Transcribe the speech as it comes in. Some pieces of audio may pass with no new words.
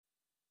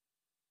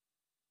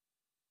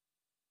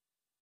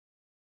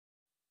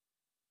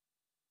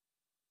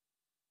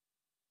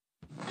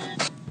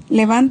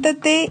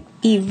Levántate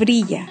y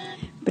brilla.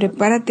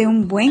 Prepárate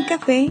un buen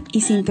café y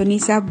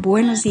sintoniza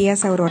Buenos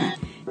Días Aurora.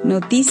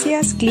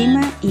 Noticias,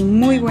 clima y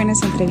muy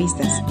buenas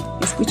entrevistas.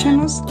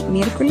 Escúchanos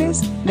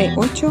miércoles de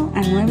 8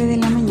 a 9 de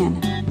la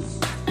mañana.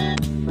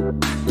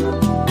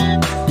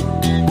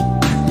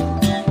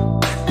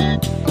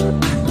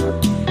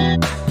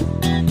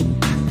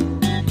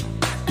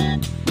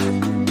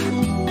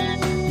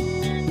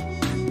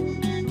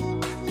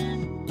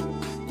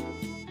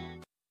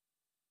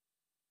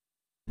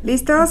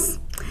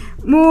 ¿Listos?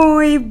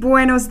 Muy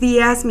buenos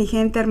días, mi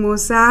gente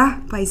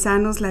hermosa,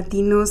 paisanos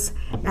latinos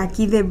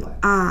aquí de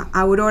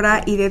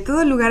Aurora y de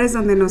todos lugares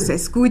donde nos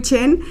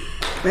escuchen.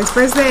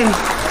 Después de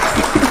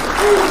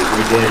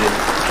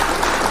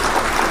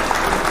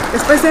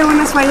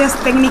unas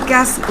fallas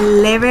técnicas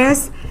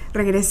leves,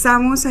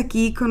 regresamos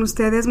aquí con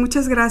ustedes.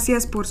 Muchas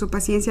gracias por su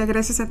paciencia.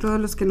 Gracias a todos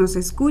los que nos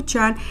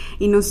escuchan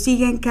y nos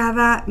siguen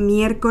cada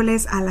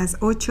miércoles a las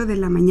 8 de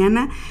la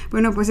mañana.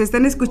 Bueno, pues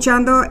están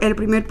escuchando el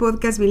primer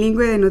podcast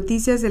bilingüe de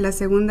noticias de la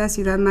segunda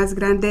ciudad más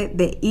grande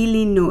de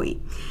Illinois.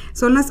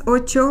 Son las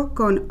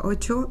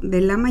 8:08 de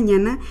la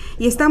mañana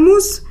y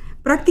estamos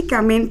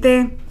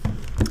prácticamente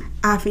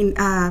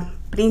a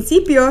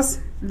principios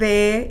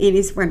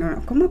de... Bueno,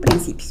 no, ¿cómo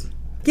principios?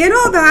 Quiero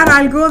dar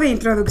algo de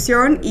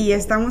introducción y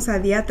estamos a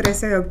día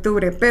 13 de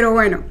octubre, pero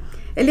bueno,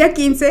 el día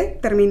 15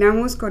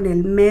 terminamos con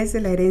el mes de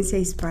la herencia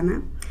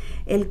hispana,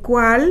 el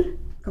cual,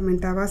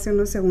 comentaba hace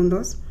unos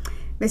segundos,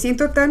 me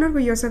siento tan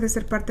orgullosa de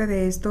ser parte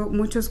de esto.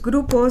 Muchos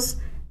grupos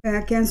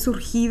que han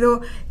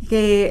surgido,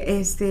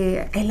 que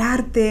el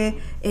arte,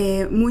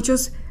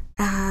 muchos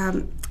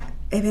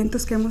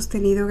eventos que hemos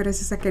tenido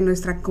gracias a que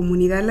nuestra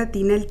comunidad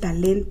latina, el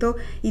talento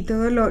y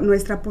toda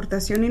nuestra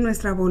aportación y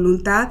nuestra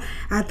voluntad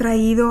ha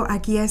traído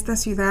aquí a esta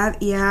ciudad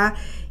y ha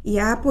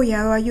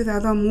apoyado, ha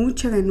ayudado a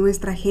mucha de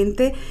nuestra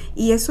gente,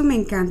 y eso me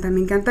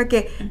encanta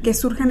que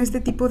surjan este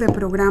tipo de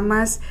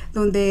programas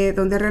donde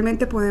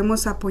realmente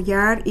podemos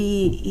apoyar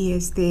y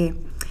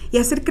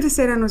hacer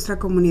crecer a nuestra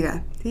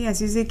comunidad, ¿sí?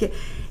 Así es de que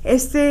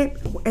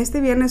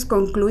este viernes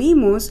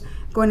concluimos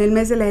con el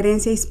mes de la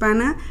herencia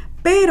hispana,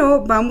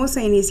 pero vamos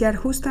a iniciar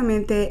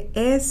justamente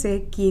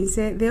ese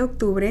 15 de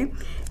octubre,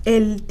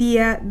 el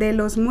Día de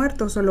los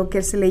Muertos, o lo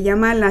que se le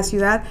llama la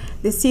ciudad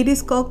de City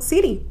Skulk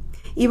City.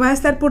 Y va a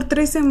estar por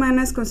 3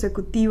 semanas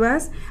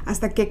consecutivas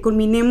hasta que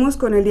culminemos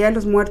con el Día de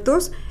los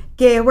Muertos,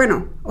 que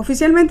bueno,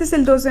 oficialmente es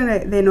el 2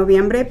 de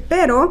noviembre,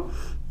 pero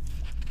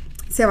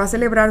se va a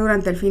celebrar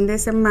durante el fin de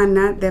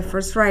semana de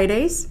First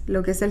Fridays,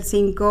 lo que es el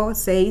 5 y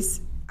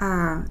 6,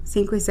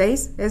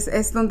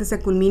 es donde se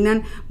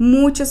culminan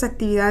muchas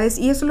actividades,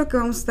 y eso es lo que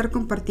vamos a estar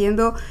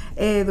compartiendo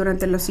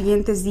durante los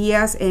siguientes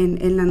días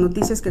en las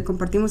noticias que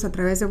compartimos a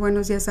través de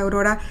Buenos Días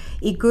Aurora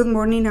y Good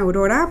Morning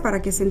Aurora,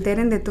 para que se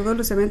enteren de todos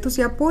los eventos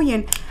y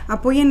apoyen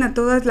a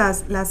todas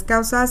las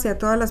causas y a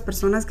todas las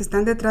personas que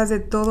están detrás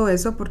de todo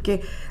eso, porque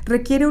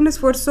requiere un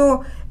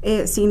esfuerzo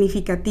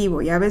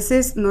significativo y a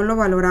veces no lo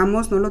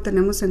valoramos, no lo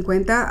tenemos en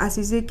cuenta.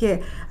 Así es de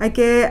que hay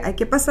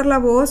que pasar la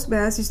voz,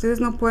 ¿verdad? Si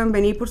ustedes no pueden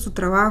venir por su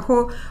trabajo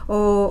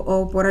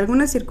o por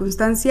alguna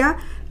circunstancia,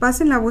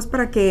 pasen la voz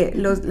para que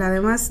la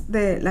demás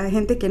de la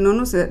gente que no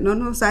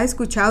nos ha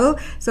escuchado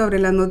sobre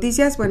las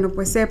noticias, bueno,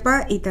 pues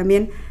sepa y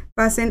también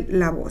pasen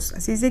la voz.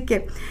 Así es de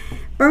que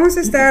vamos a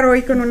estar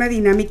hoy con una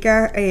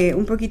dinámica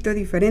un poquito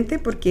diferente,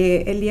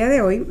 porque el día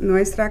de hoy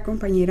nuestra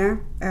compañera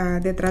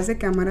detrás de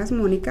cámaras,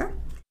 Mónica,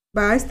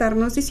 va a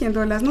estarnos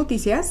diciendo las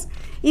noticias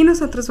y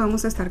nosotros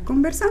vamos a estar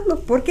conversando,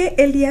 porque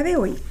el día de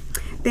hoy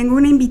tengo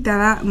una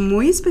invitada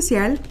muy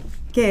especial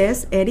que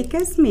es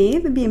Erika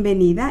Smith.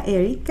 Bienvenida,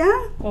 Erika.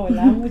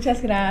 Hola,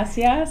 muchas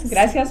gracias.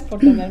 Gracias por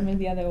tenerme el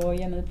día de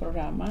hoy en el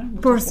programa.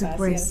 Por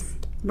supuesto.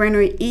 Bueno,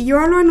 y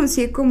yo lo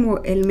anuncié como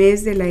el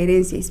mes de la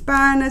herencia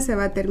hispana. Se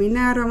va a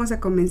terminar, vamos a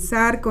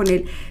comenzar con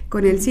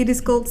el City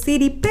Skulk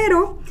City,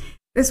 pero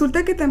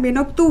resulta que también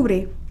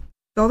octubre,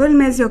 todo el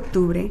mes de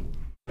octubre,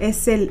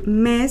 es el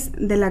mes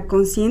de la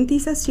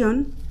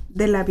concientización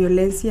de la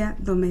violencia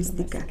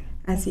doméstica.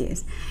 Así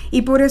es.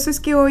 Y por eso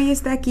es que hoy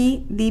está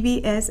aquí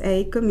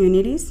DBSA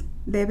Communities,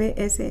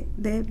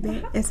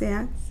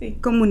 DBSA sí.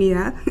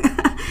 Comunidad.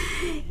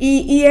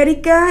 y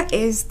Erika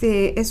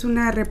es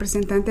una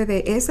representante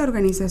de esa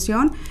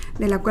organización,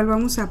 de la cual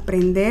vamos a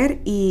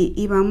aprender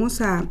y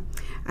vamos a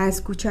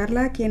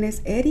escucharla. ¿Quién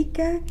es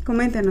Erika?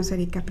 Coméntanos,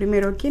 Erika,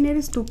 primero, ¿quién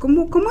eres tú?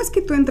 ¿Cómo es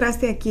que tú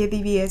entraste aquí a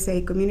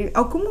DBSA Community?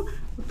 ¿O cómo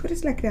tú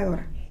eres la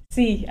creadora?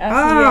 Sí,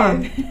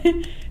 así es.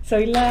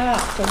 Soy la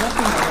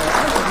fundadora.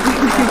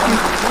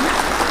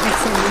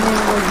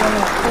 Excelente.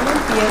 Todo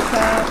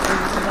empieza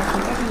en la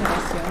quinta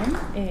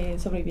generación,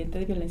 sobreviviente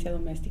de violencia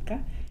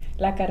doméstica.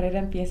 La carrera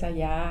empieza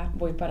ya,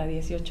 voy para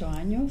 18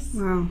 años.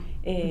 Wow.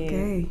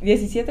 Okay.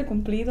 17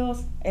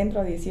 cumplidos,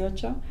 entro a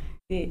 18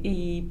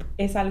 y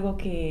es algo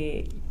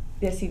que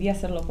decidí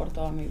hacerlo por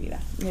toda mi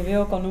vida. Me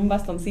veo con un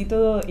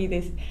bastoncito y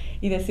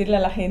decirle a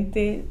la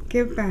gente,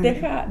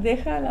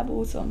 deja el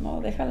abuso,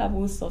 ¿no? Deja el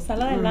abuso,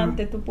 sal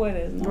adelante, tú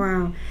puedes, ¿no?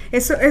 Wow,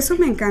 eso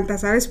me encanta,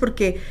 ¿sabes?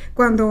 Porque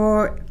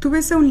cuando tú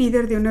ves a un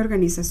líder de una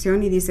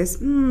organización y dices,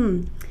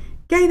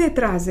 ¿Qué hay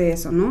detrás de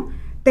eso, no?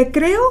 ¿Te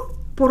creo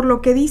por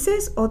lo que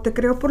dices o te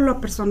creo por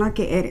la persona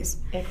que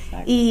eres?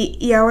 Exacto.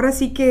 Y ahora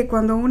sí que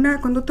cuando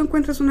tú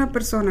encuentras una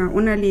persona,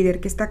 una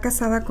líder que está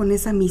casada con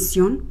esa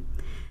misión,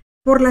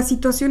 por las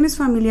situaciones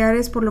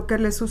familiares, por lo que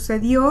le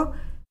sucedió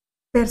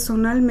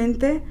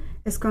personalmente,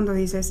 es cuando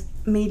dices,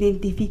 me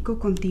identifico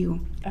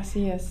contigo.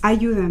 Así es.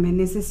 Ayúdame,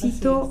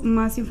 necesito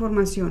más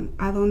información.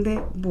 ¿A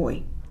dónde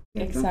voy?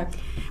 ¿Cierto? Exacto.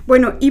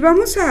 Bueno, y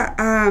vamos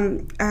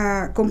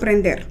a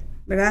comprender,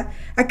 ¿verdad?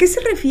 ¿A qué se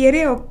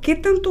refiere o qué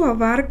tanto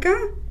abarca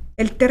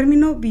el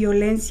término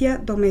violencia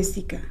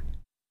doméstica?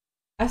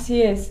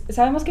 Así es.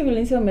 Sabemos que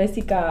violencia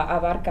doméstica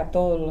abarca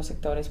todos los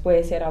sectores.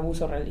 Puede ser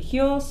abuso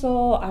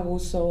religioso,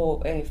 abuso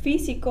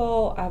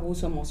físico,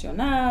 abuso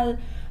emocional,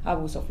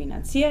 abuso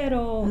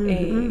financiero.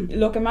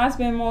 Lo que más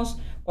vemos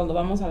cuando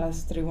vamos a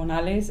los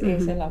tribunales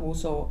es el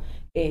abuso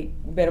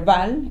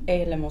verbal,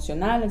 el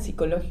emocional, el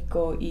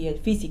psicológico y el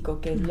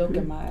físico, que es lo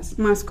que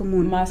más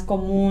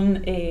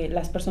común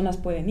las personas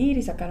pueden ir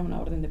y sacar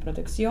una orden de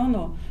protección,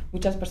 o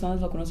muchas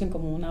personas lo conocen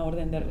como una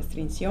orden de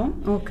restricción,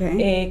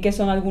 que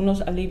son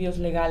algunos alivios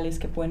legales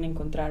que pueden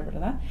encontrar,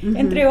 ¿verdad?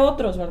 Entre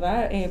otros,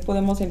 ¿verdad?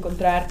 Podemos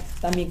encontrar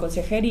también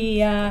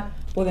consejería,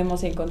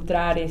 podemos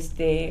encontrar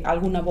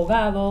algún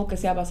abogado que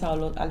sea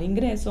basado al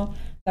ingreso.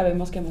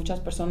 Sabemos que muchas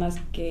personas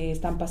que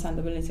están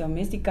pasando violencia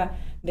doméstica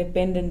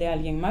dependen de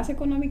alguien más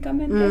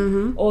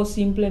económicamente o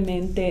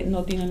simplemente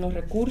no tienen los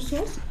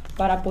recursos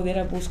para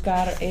poder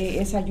buscar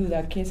esa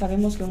ayuda, que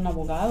sabemos que un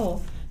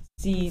abogado,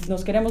 si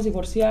nos queremos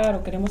divorciar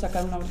o queremos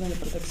sacar una orden de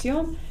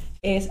protección,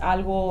 es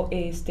algo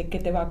que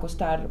te va a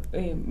costar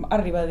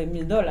arriba de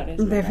 $1,000.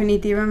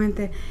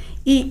 Definitivamente.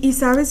 Y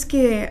sabes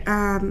que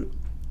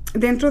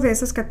dentro de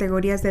esas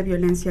categorías de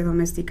violencia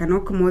doméstica,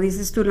 ¿no? Como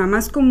dices tú, la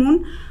más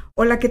común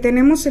o la que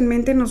tenemos en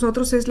mente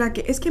nosotros es la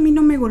que, es que a mí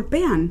no me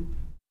golpean,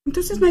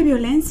 entonces no hay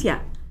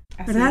violencia,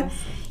 ¿verdad?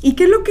 ¿Y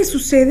qué es lo que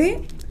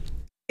sucede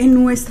en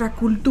nuestra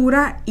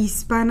cultura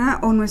hispana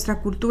o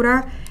nuestra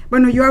cultura?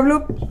 Bueno, yo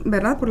hablo,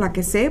 ¿verdad? Por la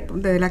que sé,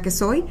 de la que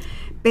soy,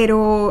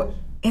 pero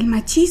el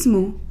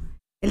machismo,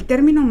 el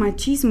término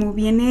machismo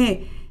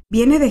viene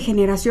de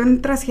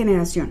generación tras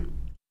generación.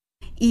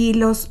 Y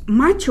los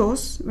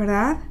machos,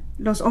 ¿verdad?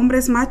 Los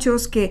hombres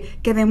machos que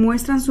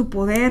demuestran su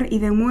poder y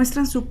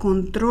demuestran su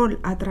control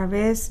a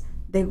través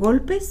de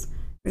golpes,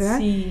 ¿verdad?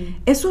 Sí.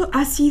 Eso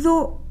ha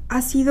sido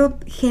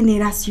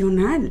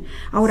generacional.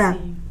 Ahora,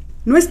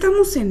 no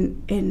estamos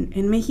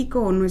en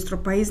México o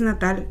nuestro país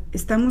natal,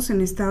 estamos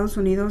en Estados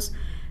Unidos,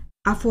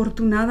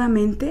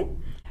 afortunadamente,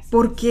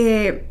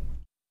 porque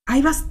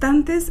hay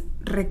bastantes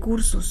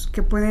recursos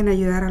que pueden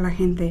ayudar a la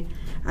gente,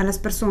 a las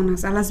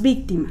personas, a las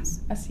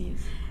víctimas. Así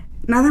es.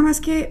 Nada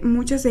más que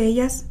muchas de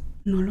ellas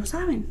no lo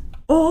saben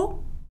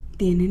o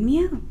tienen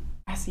miedo.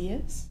 Así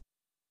es.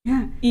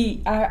 Yeah.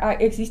 Y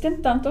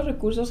existen tantos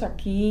recursos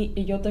aquí,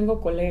 y yo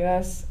tengo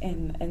colegas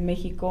en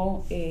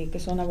México que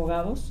son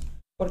abogados,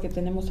 porque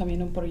tenemos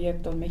también un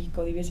proyecto en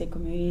México, DBSA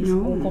Communities,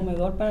 un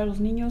comedor para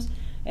los niños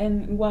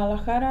en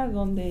Guadalajara,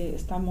 donde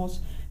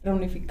estamos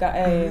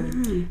reunificando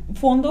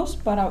fondos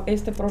para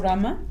este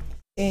programa.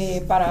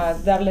 Para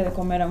darle de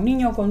comer a un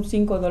niño, con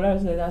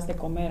 $5 le das de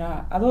comer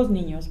a 2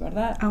 niños,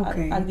 ¿verdad?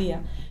 Al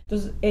día.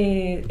 Entonces,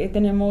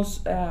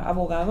 tenemos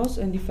abogados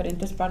en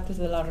diferentes partes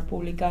de la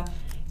República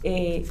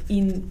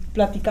y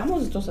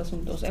platicamos estos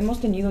asuntos. Hemos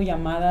tenido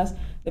llamadas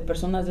de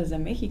personas desde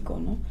México,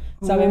 ¿no?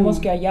 Sabemos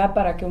que allá,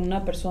 para que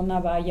una persona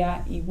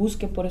vaya y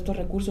busque por estos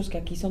recursos que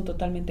aquí son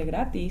totalmente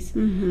gratis,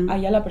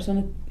 allá la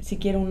persona, si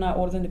quiere una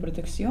orden de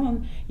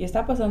protección y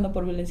está pasando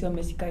por violencia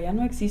doméstica, ya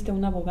no existe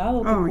un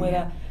abogado que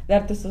pueda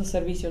darte estos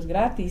servicios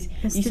gratis.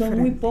 Son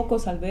muy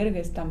pocos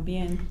albergues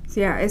también.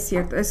 Sí, es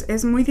cierto,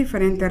 es muy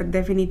diferente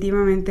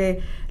definitivamente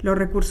los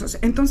recursos.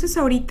 Entonces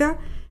ahorita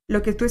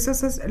lo que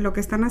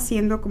están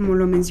haciendo, como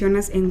lo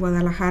mencionas, en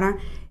Guadalajara,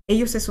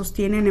 ¿ellos se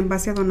sostienen en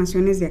base a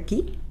donaciones de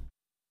aquí?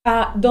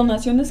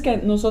 Donaciones que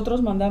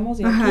nosotros mandamos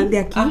de aquí. ¿De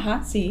aquí?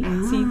 Sí,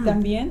 sí,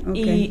 también.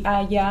 Y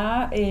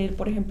allá,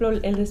 por ejemplo,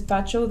 el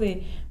despacho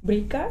de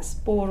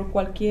bricas, por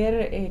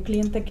cualquier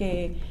cliente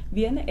que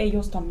viene,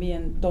 ellos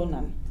también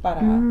donan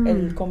para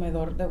el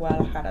comedor de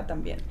Guadalajara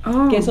también,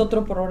 que es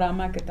otro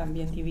programa que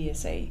también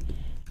DBSA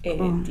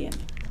tiene.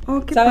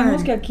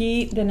 Sabemos que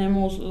aquí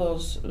tenemos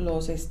los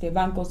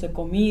bancos de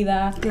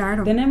comida.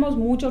 Claro. Tenemos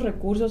muchos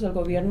recursos, el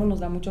gobierno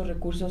nos da muchos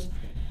recursos.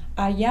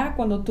 Allá,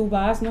 cuando tú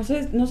vas, no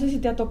sé si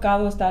te ha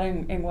tocado estar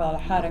en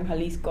Guadalajara, en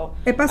Jalisco.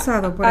 He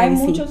pasado por ahí,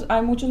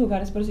 Hay muchos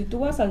lugares, pero si tú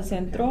vas al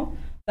centro,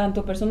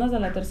 tanto personas de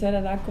la tercera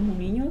edad como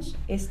niños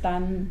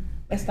están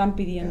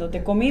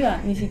pidiéndote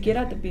comida, ni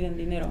siquiera te piden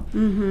dinero.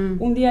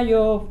 Un día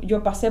yo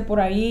pasé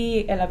por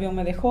ahí, el avión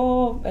me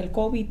dejó, el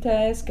COVID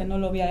test, que no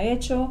lo había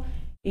hecho,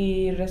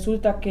 y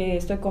resulta que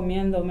estoy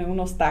comiéndome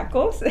unos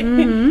tacos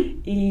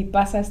y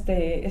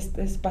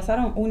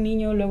pasaron un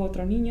niño, luego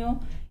otro niño,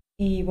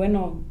 y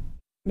bueno,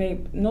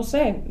 no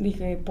sé,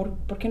 dije,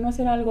 ¿por qué no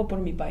hacer algo por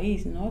mi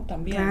país, no?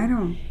 También.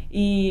 Claro.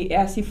 Y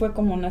así fue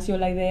como nació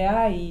la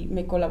idea, y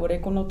me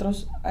colaboré con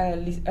otros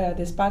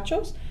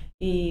despachos,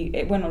 y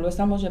bueno, lo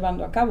estamos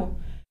llevando a cabo.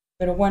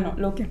 Pero bueno,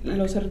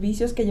 los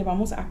servicios que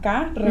llevamos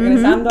acá,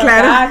 regresando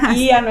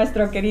aquí a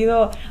nuestro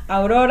querido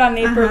Aurora,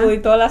 Naperville y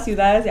todas las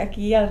ciudades de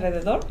aquí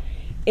alrededor,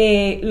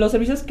 los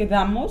servicios que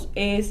damos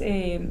es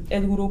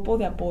el grupo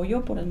de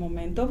apoyo por el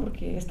momento,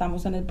 porque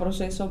estamos en el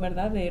proceso,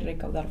 ¿verdad?, de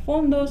recaudar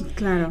fondos.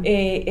 Claro.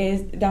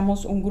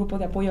 Damos un grupo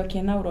de apoyo aquí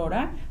en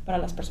Aurora. Para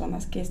las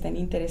personas que estén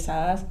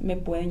interesadas, me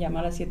pueden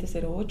llamar al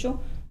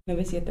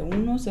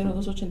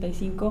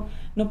 708-971-0285.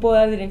 No puedo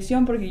dar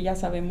dirección porque ya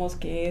sabemos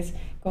que es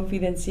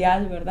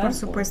confidencial, ¿verdad? Por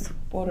supuesto.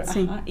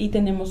 Sí. Y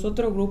tenemos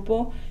otro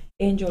grupo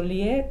en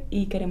Joliet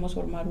y queremos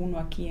formar uno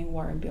aquí en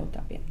Warrenville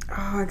también.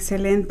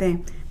 Excelente.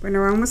 Bueno,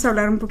 vamos a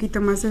hablar un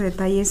poquito más de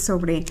detalles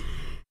sobre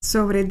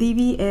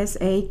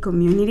DBSA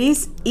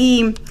Communities.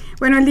 Y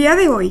bueno, el día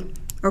de hoy,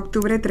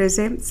 octubre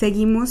 13,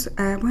 seguimos,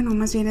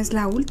 más bien es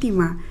la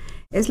última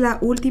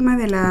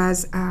de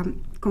las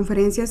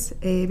conferencias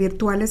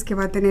virtuales que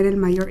va a tener el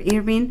Mayor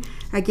Irving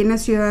aquí en la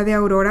ciudad de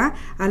Aurora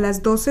a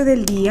las 12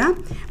 del día,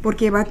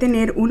 porque va a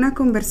tener una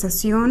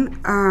conversación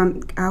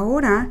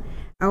ahora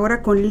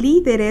con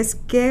líderes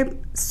que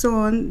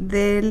son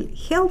del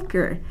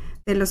healthcare,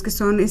 de los que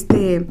son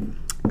que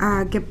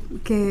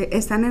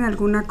están en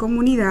alguna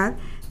comunidad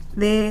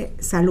de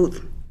salud,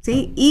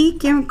 ¿sí? ¿Y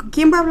con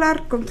quién va a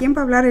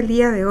hablar el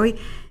día de hoy?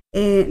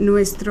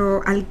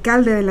 Nuestro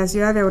alcalde de la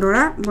ciudad de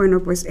Aurora.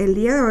 Bueno, pues el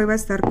día de hoy va a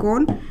estar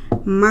con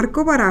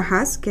Marco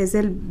Barajas, que es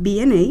del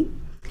BNA,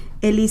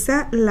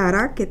 Elisa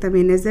Lara, que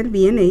también es del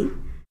BNA,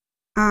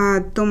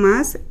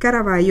 Tomás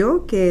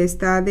Caraballo, que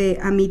está de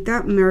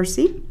Amita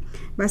Mercy,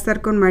 va a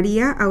estar con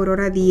María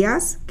Aurora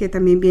Díaz, que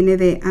también viene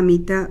de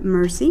Amita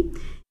Mercy,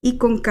 y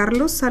con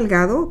Carlos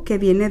Salgado, que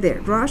viene de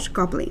Rush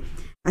Copley.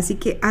 Así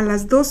que a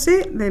las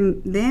 12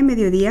 de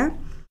mediodía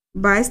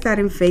va a estar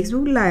en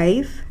Facebook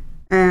Live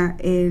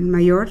el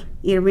Mayor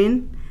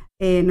Irving,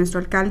 nuestro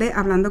alcalde,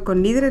 hablando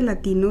con líderes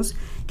latinos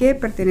que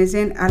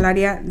pertenecen al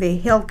área de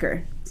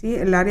healthcare, ¿sí?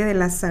 El área de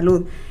la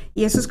salud.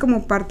 Y eso es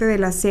como parte de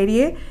la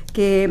serie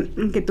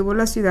que tuvo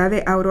la ciudad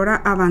de Aurora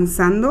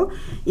avanzando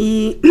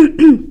y,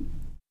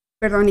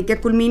 y que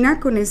culmina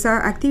con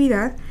esa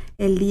actividad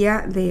el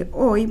día de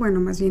hoy,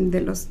 más bien de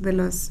los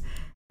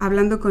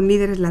hablando con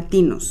líderes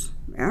latinos,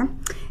 ¿verdad?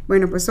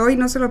 Bueno, pues hoy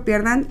no se lo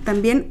pierdan.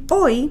 También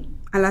hoy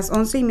a las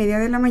 11:30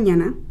 de la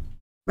mañana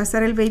va a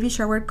estar el Baby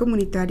Shower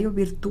comunitario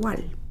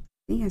virtual,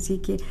 ¿sí? Así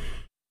que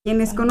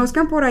quienes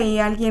conozcan por ahí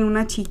a alguien,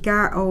 una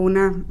chica o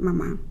una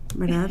mamá,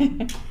 ¿verdad?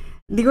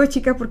 Digo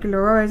chica porque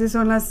luego a veces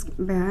son las,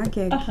 ¿verdad?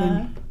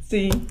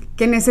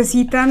 Que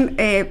necesitan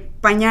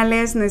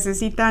pañales,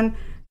 necesitan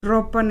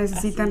ropa,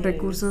 necesitan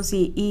recursos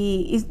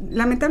y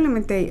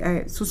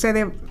lamentablemente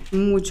sucede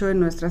mucho en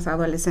nuestras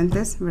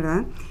adolescentes,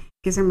 ¿verdad?,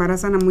 que se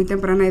embarazan a muy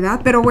temprana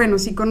edad. Pero bueno,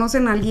 si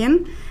conocen a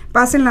alguien,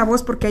 pasen la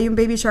voz porque hay un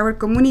baby shower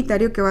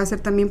comunitario que va a ser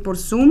también por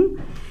Zoom.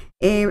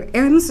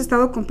 Hemos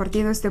estado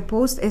compartiendo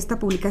esta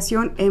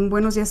publicación en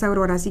Buenos Días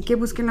Aurora, así que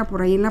búsquenla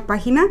por ahí en la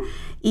página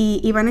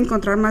y van a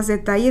encontrar más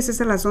detalles.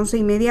 Es a las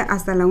 11:30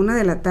 hasta la 1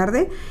 de la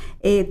tarde.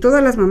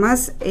 Todas las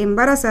mamás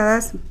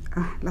embarazadas,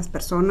 las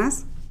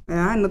personas,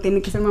 ¿verdad?, no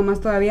tienen que ser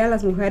mamás todavía,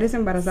 las mujeres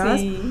embarazadas.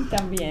 Sí,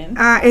 también.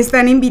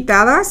 Están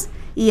invitadas.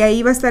 Y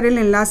ahí va a estar el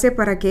enlace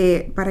para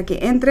que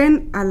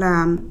entren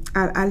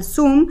al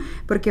Zoom,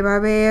 porque va a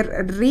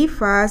haber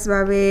rifas, va a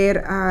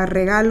haber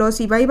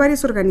regalos y hay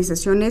varias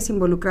organizaciones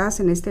involucradas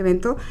en este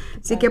evento.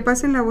 Así que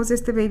pasen la voz de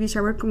este Baby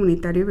Shower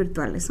comunitario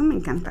virtual. Eso me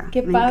encanta.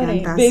 Qué padre.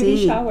 Encanta.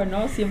 Baby Shower,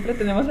 ¿no? Siempre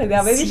tenemos la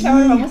idea. Baby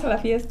Shower, vamos a la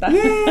fiesta.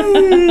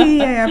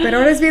 Pero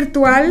ahora es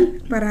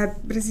virtual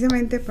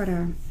precisamente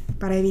para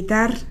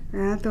evitar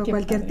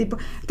cualquier tipo.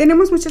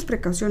 Tenemos muchas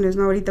precauciones,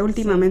 ¿no? Ahorita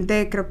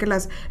últimamente creo que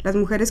las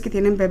mujeres que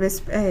tienen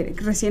bebés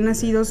recién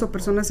nacidos o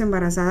personas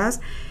embarazadas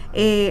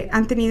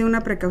han tenido una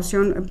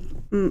precaución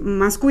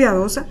más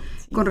cuidadosa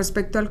con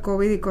respecto al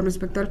COVID y con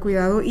respecto al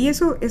cuidado, y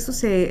eso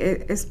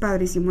es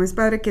padrísimo. Es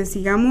padre que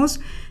sigamos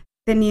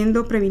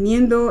teniendo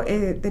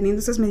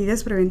esas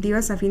medidas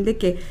preventivas a fin de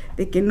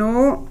que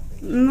no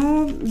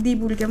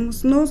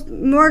divulguemos,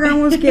 no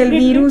hagamos que el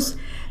virus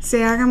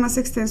se haga más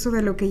extenso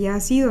de lo que ya ha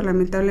sido.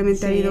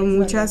 Lamentablemente ha habido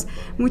muchas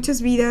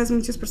vidas,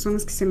 muchas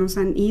personas que se nos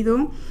han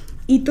ido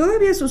y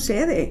todavía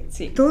sucede.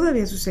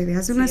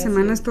 Hace unas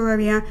semanas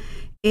todavía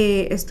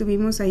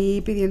estuvimos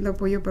ahí pidiendo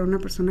apoyo para una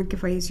persona que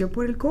falleció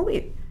por el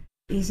COVID.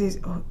 Y dices,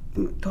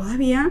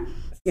 todavía,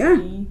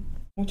 Sí,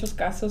 muchos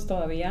casos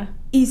todavía.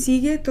 Y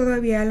sigue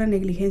todavía la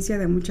negligencia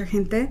de mucha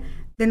gente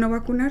de no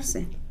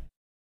vacunarse.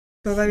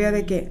 Todavía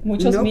de que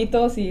muchos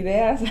mitos y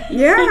ideas.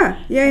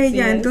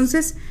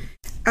 Entonces,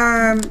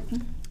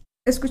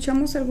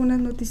 escuchamos algunas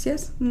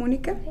noticias,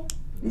 Mónica.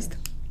 Listo.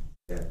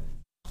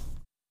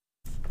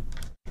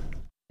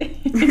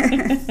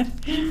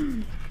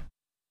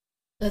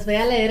 Los voy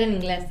a leer en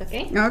inglés,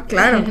 ¿ok? Oh,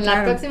 claro.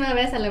 La próxima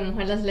vez a lo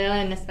mejor los leo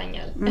en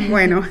español.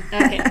 Bueno.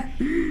 Okay.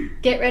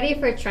 Get ready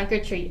for Trunk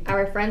or Treat.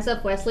 Our friends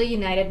of Wesley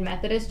United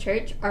Methodist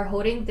Church are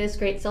holding this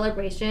great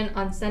celebration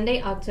on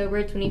Sunday,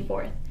 October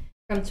 24th.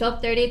 From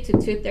 12:30 to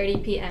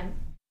 2:30 p.m.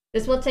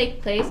 This will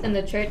take place in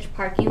the church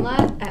parking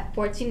lot at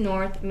 14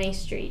 North May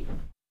Street.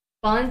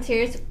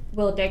 Volunteers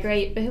will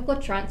decorate vehicle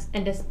trunks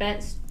and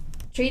dispense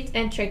treats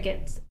and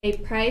trinkets. A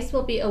prize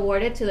will be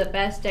awarded to the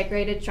best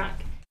decorated trunk.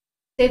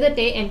 Save the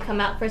date and come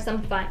out for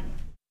some fun.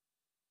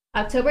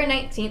 October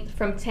 19th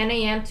from 10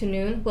 a.m. to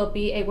noon will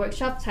be a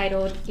workshop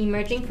titled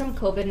Emerging from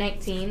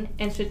COVID-19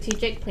 and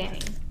Strategic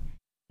Planning.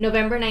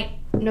 November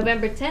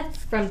 10th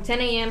from 10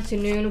 a.m. to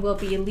noon will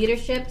be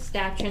Leadership,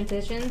 Staff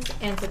Transitions,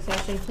 and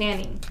Succession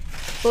Planning.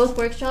 Both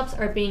workshops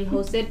are being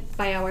hosted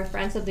by our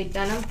friends of the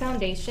Dunham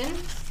Foundation.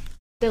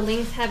 The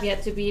links have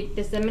yet to be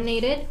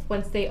disseminated.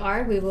 Once they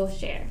are, we will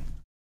share.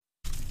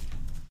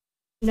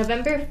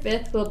 November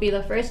 5th will be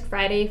the first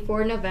Friday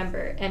for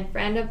November, and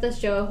friend of the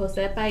show,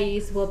 Jose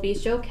Pais, will be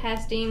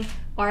showcasing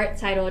art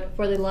titled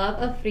For the Love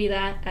of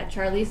Frida at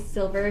Charlie's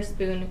Silver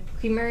Spoon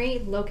Creamery,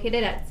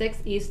 located at 6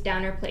 East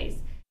Downer Place.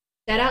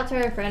 Shout out to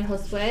our friend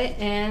Josue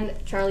and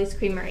Charlie's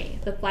Creamery.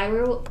 The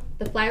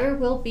flyer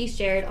will be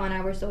shared on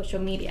our social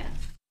media.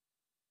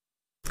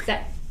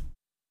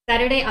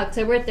 Saturday,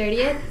 October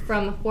 30th,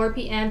 from 4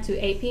 p.m. to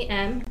 8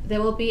 p.m.,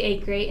 there will be a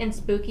great and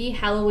spooky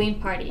Halloween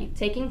party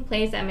taking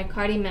place at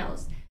McCarty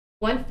Mills,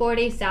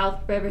 140 South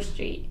River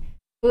Street.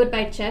 Food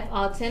by Chef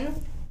Alton,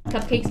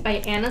 cupcakes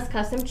by Anna's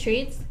Custom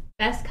Treats,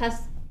 best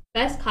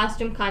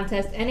costume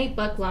contest, and a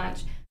book launch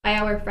by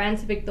our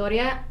friends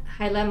Victoria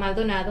Jaila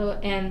Maldonado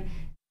and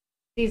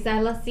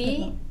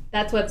Cizalasi.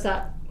 That's what's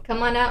up.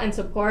 Come on out and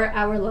support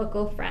our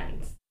local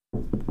friends.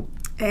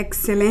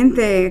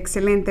 Excelente,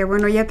 excelente.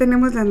 Bueno, ya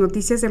tenemos las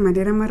noticias de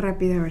manera más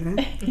rápida, ¿verdad?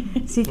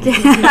 Sí que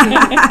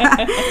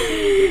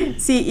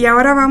sí, y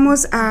ahora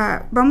vamos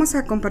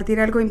a compartir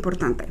algo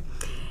importante.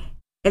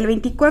 El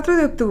 24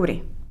 de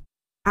octubre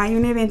hay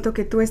un evento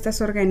que tú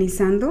estás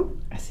organizando.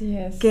 Así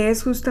es. Que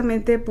es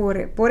justamente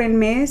por el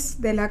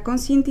mes de la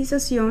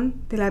concientización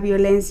de la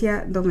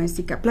violencia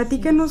doméstica.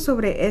 Platícanos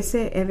sobre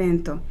ese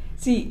evento.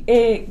 Sí,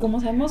 como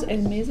sabemos,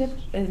 el mes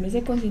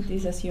de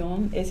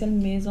concientización es el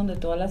mes donde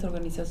todas las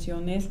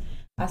organizaciones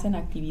hacen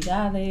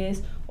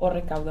actividades o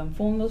recaudan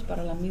fondos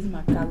para la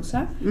misma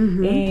causa.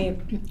 Uh-huh.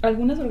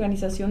 Algunas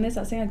organizaciones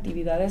hacen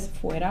actividades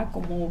fuera,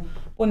 como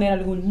poner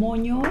algún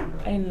moño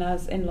en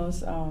las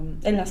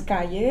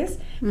calles,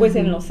 pues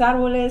uh-huh. En los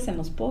árboles, en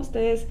los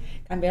postes,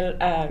 cambiar,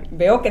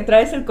 veo que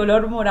traes el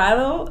color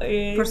morado,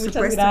 muchas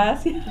supuesto.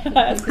 Gracias.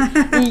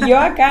 Y yo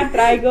acá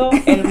traigo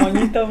el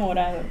moñito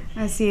morado.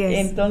 Así es.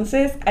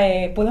 Entonces,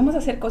 podemos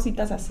hacer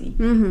cositas así,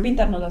 uh-huh.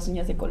 Pintarnos las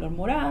uñas de color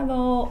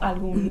morado,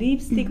 algún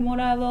lipstick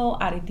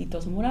morado,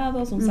 aretitos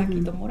morados, un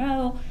saquito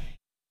morado,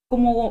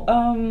 como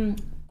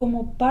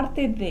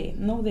parte de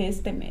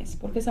este mes,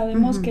 porque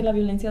sabemos uh-huh. que la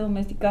violencia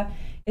doméstica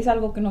es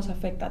algo que nos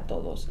afecta a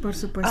todos. Por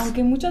supuesto.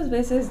 Aunque muchas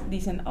veces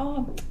dicen,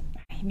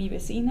 mi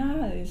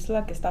vecina es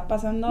la que está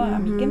pasando, uh-huh. A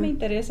mí qué me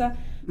interesa,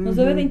 nos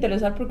uh-huh. debe de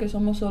interesar porque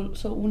somos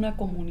una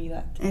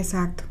comunidad.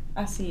 Exacto.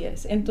 Así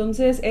es.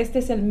 Entonces, este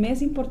es el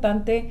mes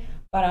importante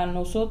para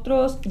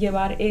nosotros,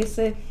 llevar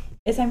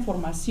esa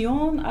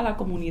información a la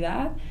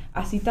comunidad,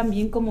 así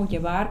también como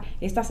llevar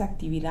estas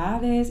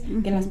actividades,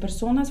 uh-huh. Que las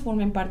personas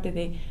formen parte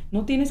de,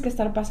 no tienes que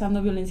estar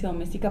pasando violencia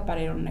doméstica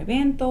para ir a un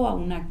evento, a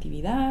una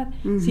actividad,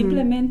 uh-huh.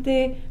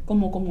 Simplemente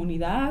como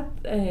comunidad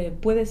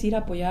puedes ir a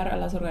apoyar a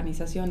las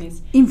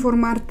organizaciones.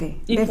 Informarte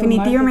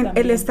definitivamente,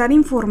 también. El estar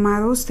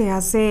informados te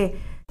hace...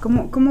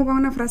 ¿Cómo va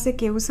una frase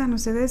que usan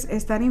ustedes?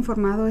 Estar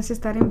informado es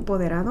estar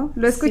empoderado.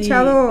 Lo he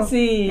escuchado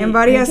en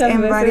varios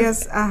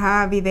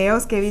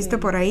videos que he visto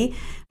por ahí.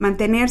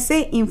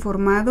 Mantenerse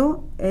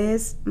informado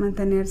es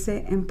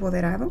mantenerse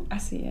empoderado.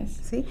 Así es.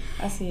 ¿Sí?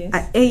 Así es.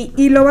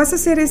 Y lo vas a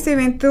hacer este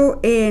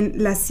evento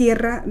en la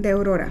Sierra de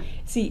Aurora.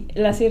 Sí,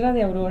 la Sierra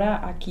de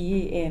Aurora,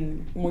 aquí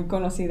en muy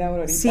conocida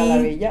Aurorita la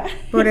Bella.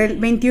 Por el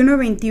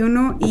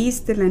 2121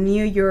 East de la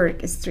New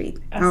York Street.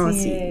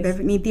 Así es.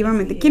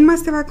 Definitivamente. Así ¿Quién es.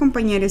 más te va a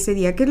acompañar ese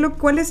día?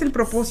 ¿Cuál es el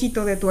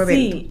propósito de tu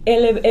evento? Sí,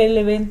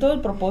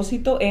 el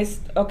propósito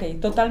es,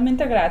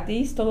 totalmente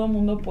gratis, todo el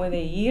mundo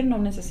puede ir, no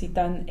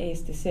necesitan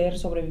ser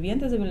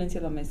sobrevivientes de violencia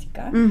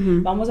doméstica.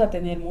 Uh-huh. Vamos a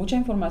tener mucha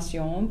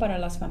información para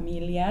las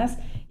familias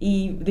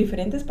y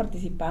diferentes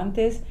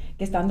participantes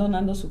que están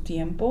donando su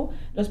tiempo.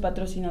 Los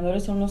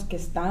patrocinadores son los que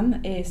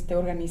están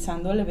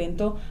organizando el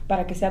evento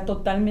para que sea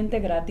totalmente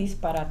gratis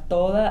para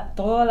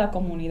toda la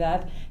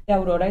comunidad de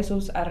Aurora y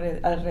sus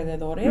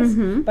alrededores,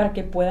 uh-huh. Para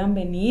que puedan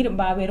venir.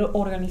 Va a haber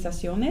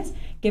organizaciones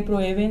que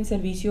proveen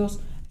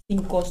servicios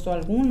sin costo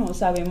alguno.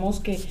 Sabemos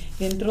que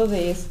dentro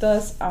de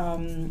estos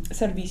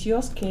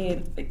servicios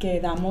que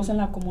damos en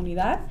la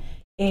comunidad,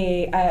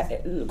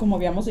 como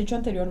habíamos dicho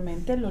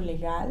anteriormente, lo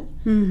legal,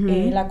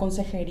 uh-huh. La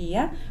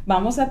consejería,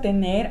 vamos a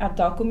tener a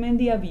Document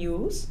the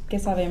Abuse, que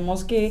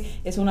sabemos que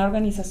es una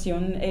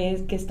organización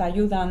que está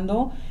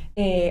ayudando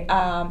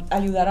a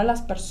ayudar a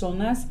las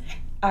personas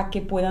a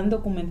que puedan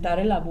documentar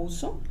el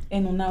abuso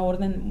en un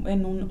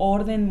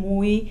orden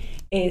muy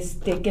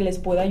que les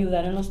pueda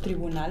ayudar en los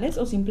tribunales,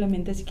 o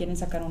simplemente si quieren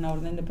sacar una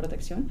orden de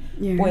protección,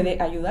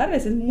 puede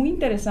ayudarles. Es muy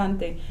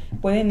interesante.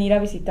 Pueden ir a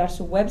visitar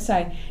su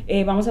website.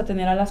 Vamos a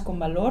tener a Las Con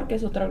Valor, que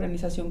es otra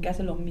organización que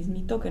hace lo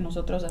mismito que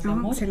nosotros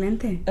hacemos.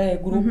 Excelente.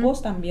 Grupos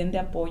uh-huh. también de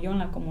apoyo en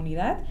la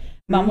comunidad.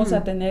 Vamos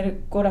a tener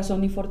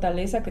Corazón y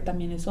Fortaleza, que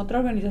también es otra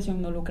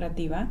organización no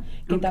lucrativa,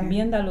 que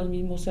también da los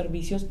mismos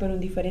servicios, pero en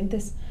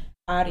diferentes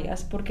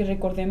áreas, porque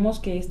recordemos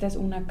que esta es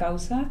una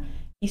causa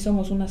y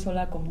somos una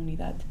sola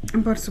comunidad.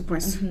 Por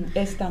supuesto.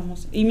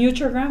 Estamos. Y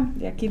Mutual Ground,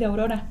 de aquí de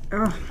Aurora.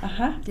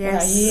 Ajá. Yes. Por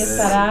ahí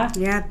estará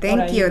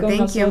con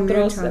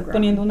nosotros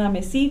poniendo una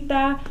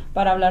mesita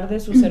para hablar de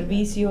sus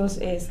servicios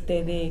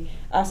de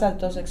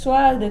asalto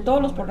sexual, de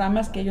todos los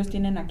programas que ellos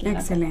tienen aquí en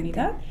la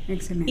comunidad.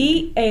 Excelente.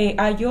 Y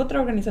hay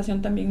otra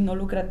organización también no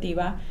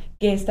lucrativa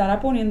que estará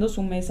poniendo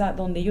su mesa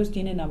donde ellos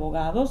tienen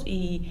abogados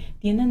y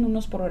tienen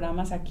unos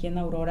programas aquí en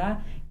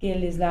Aurora que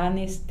les dan,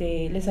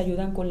 les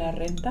ayudan con la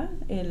renta.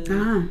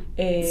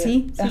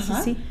 Sí.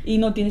 Y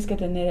no tienes que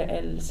tener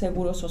el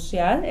seguro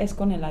social, es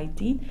con el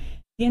IT.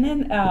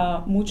 Tienen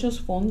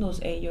muchos fondos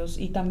ellos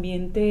y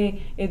también te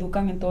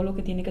educan en todo lo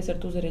que tiene que ser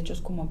tus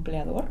derechos como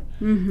empleador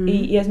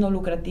y es no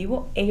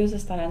lucrativo. Ellos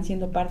estarán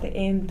siendo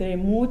parte entre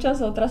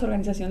muchas otras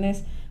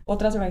organizaciones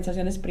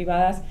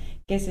privadas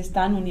que se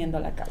están uniendo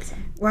a la causa.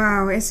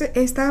 Wow,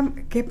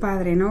 qué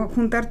padre, ¿no?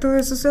 Juntar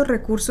todos esos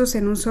recursos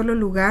en un solo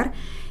lugar.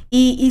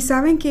 Y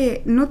saben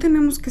que no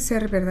tenemos que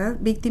ser, ¿verdad?,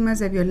 víctimas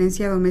de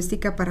violencia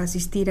doméstica para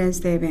asistir a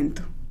este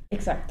evento.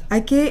 Exacto.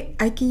 Hay que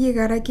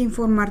llegar, hay que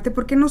informarte,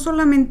 porque no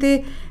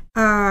solamente,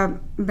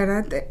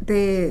 ¿verdad?,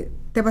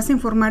 te vas a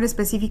informar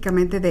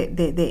específicamente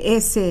de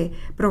ese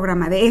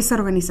programa, de esa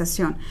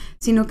organización,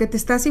 sino que te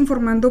estás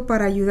informando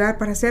para ayudar,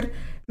 para hacer,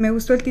 me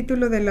gustó el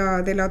título de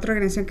la otra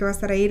organización que va a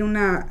estar ahí,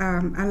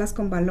 Alas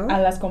con Valor.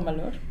 Alas con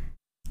Valor.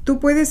 Tú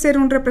puedes ser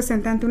un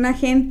representante, un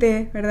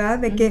agente, ¿verdad?,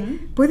 de que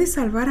puedes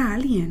salvar a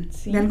alguien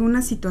de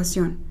alguna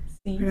situación.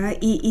 Sí. ¿Verdad?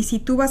 Y si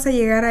tú vas a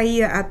llegar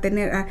ahí a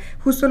tener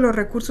justo los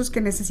recursos que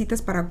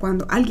necesitas para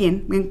cuando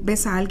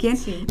ves a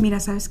alguien, mira,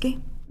 ¿sabes qué?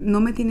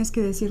 No me tienes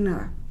que decir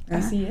nada.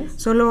 ¿verdad? Así es.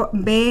 Solo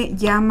ve,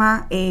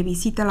 llama,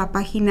 visita la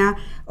página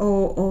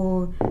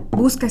o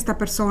busca a esta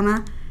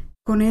persona.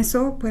 Con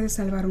eso puedes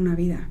salvar una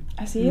vida.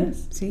 Así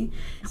es. ¿Sí?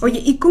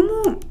 Oye, ¿y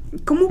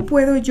cómo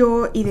puedo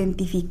yo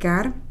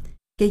identificar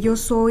que yo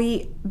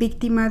soy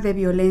víctima de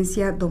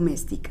violencia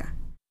doméstica?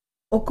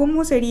 ¿O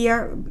cómo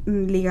sería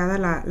ligada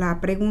la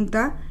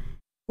pregunta,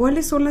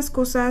 cuáles son las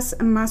cosas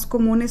más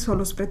comunes o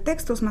los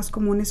pretextos más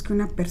comunes que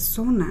una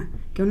persona,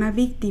 que una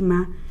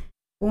víctima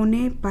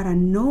pone para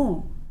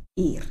no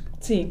ir?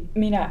 Sí,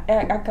 mira,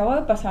 acabo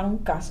de pasar un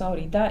caso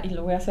ahorita y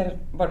lo voy a hacer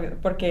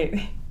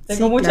porque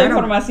tengo mucha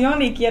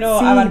información y quiero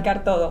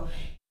abarcar todo.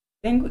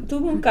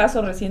 Tuve un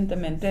caso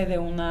recientemente de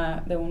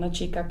una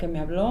chica que me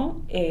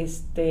habló,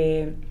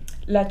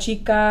 la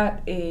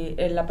chica,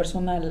 la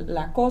persona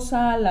la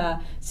acosa,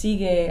 la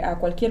sigue a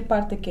cualquier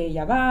parte que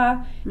ella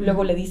va,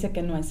 luego le dice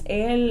que no es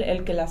él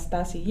el que la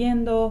está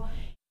siguiendo,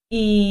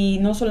 y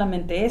no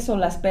solamente eso,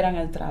 la espera en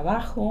el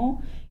trabajo,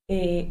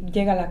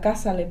 llega a la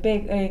casa, le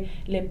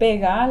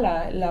pega,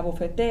 la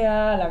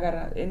bofetea, la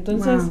agarra.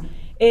 Entonces,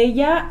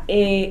 ella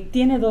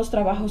tiene 2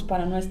 trabajos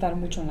para no estar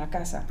mucho en la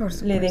casa.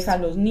 Le deja a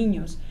los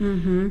niños.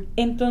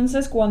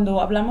 Entonces,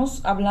 cuando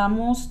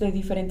hablamos de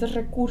diferentes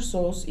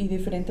recursos y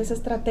diferentes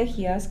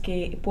estrategias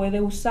que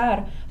puede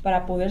usar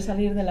para poder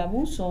salir del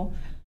abuso,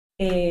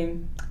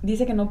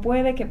 dice que no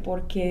puede, que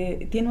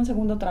porque tiene un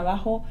segundo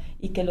trabajo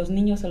y que los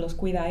niños se los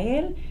cuida a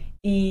él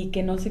y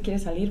que no se quiere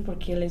salir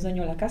porque él es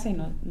dueño de la casa y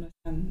no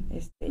están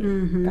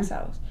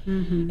casados.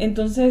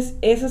 Entonces,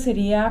 esa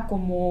sería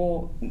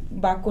como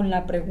va con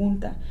la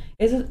pregunta.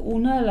 Esa es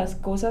una de las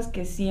cosas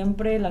que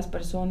siempre las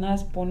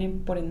personas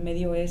ponen por en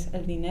medio, es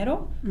el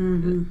dinero,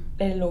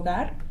 el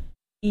hogar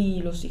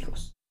y los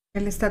hijos.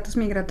 El estatus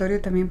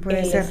migratorio también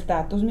puede ser. El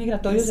estatus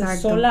migratorio es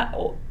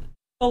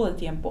todo el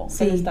tiempo.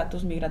 Sí. El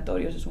estatus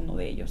migratorio es uno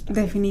de ellos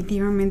también.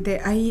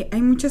 Definitivamente.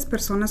 Hay muchas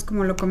personas,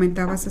 como lo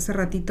comentabas hace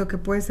ratito, que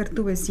puede ser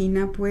tu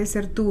vecina, puede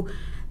ser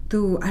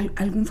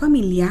algún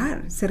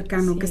familiar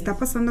cercano que está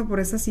pasando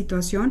por esa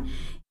situación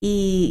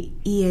y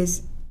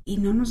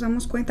no nos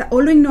damos cuenta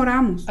o lo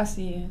ignoramos.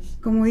 Así es.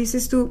 Como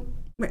dices tú,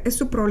 es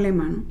su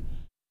problema, ¿no?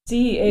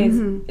 Sí,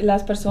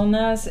 las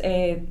personas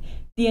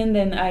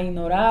tienden a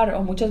ignorar,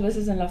 o muchas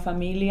veces en la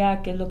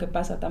familia, ¿qué es lo que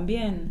pasa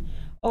también?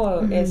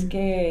 Es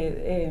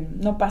que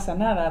no pasa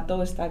nada,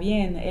 todo está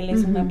bien, él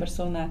es una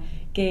persona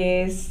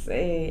que es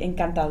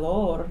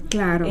encantador,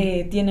 claro.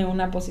 Tiene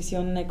una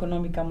posición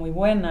económica muy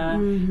buena,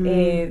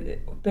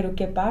 pero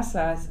 ¿qué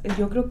pasa?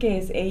 Yo creo que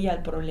es ella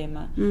el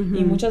problema,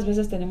 y muchas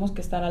veces tenemos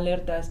que estar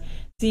alertas.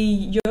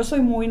 Si yo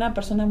soy una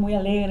persona muy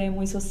alegre,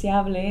 muy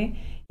sociable,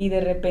 y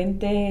de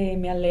repente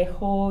me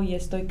alejo y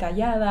estoy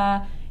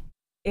callada,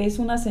 es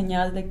una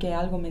señal de que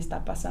algo me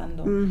está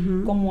pasando.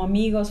 Como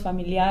amigos,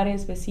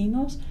 familiares,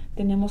 vecinos,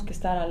 tenemos que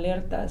estar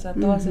alertas a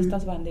todas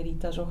estas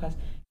banderitas rojas.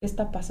 ¿Qué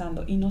está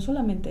pasando? Y no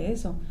solamente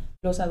eso,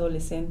 los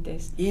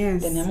adolescentes.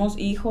 Tenemos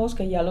hijos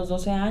que ya a los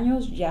 12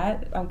 años,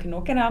 ya, aunque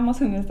no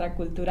queramos en nuestra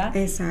cultura,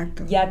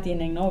 ya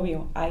tienen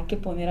novio. Hay que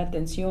poner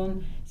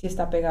atención si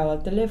está pegado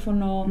al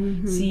teléfono,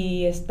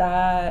 si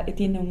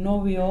tiene un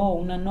novio o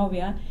una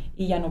novia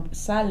y ya no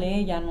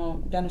sale, ya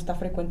no está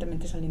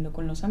frecuentemente saliendo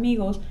con los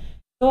amigos.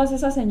 todas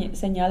esas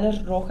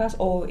señales rojas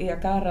o a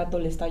cada rato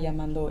le está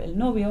llamando el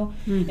novio.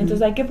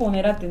 Entonces hay que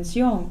poner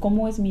atención,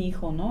 ¿cómo es mi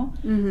hijo, no?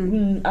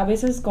 A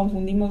veces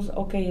confundimos,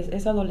 ok,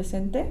 es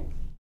adolescente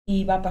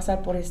y va a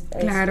pasar por esto.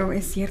 Claro,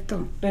 es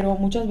cierto. Pero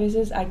muchas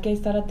veces hay que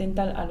estar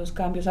atenta a los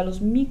cambios, a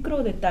los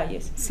micro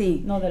detalles,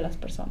 sí, no de las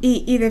personas.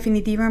 Y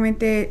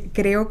definitivamente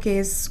creo que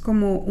es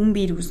como un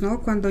virus,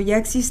 ¿no? Cuando ya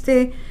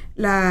existe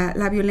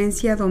la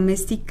violencia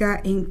doméstica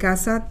en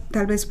casa,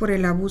 tal vez por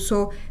el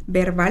abuso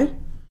verbal,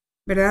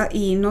 ¿verdad?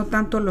 Y no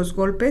tanto los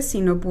golpes,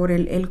 sino por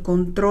el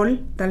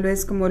control, tal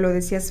vez como lo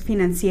decías,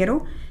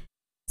 financiero.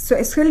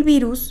 Es el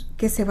virus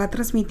que se va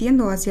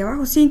transmitiendo hacia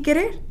abajo sin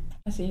querer.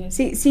 Así es.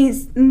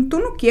 Si tú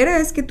no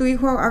quieres que tu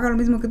hijo haga lo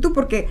mismo que tú,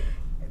 porque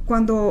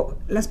cuando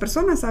las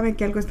personas saben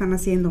que algo están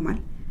haciendo mal,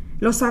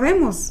 lo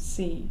sabemos,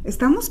 sí,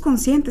 estamos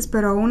conscientes,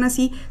 pero aún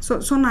así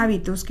son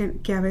hábitos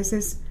que a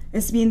veces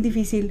es bien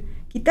difícil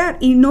quitar.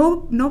 Y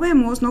no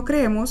vemos, no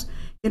creemos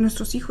que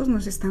nuestros hijos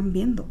nos están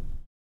viendo.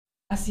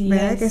 Así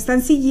 ¿verdad? es. Que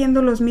están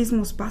siguiendo los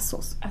mismos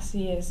pasos.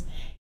 Así es.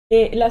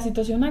 La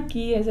situación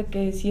aquí es de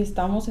que si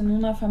estamos en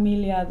una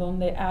familia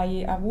donde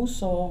hay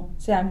abuso,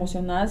 sea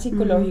emocional,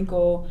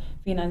 psicológico,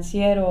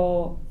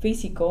 financiero,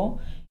 físico,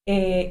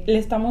 le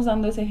estamos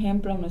dando ese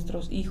ejemplo a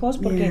nuestros hijos,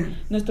 porque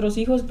nuestros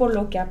hijos por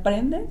lo que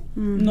aprenden,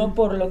 no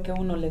por lo que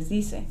uno les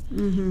dice.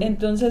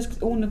 Entonces,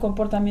 un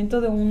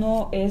comportamiento de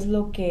uno es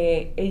lo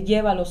que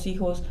lleva a los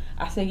hijos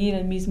a seguir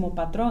el mismo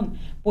patrón.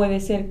 Puede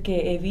ser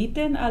que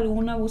eviten a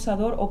algún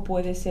abusador, o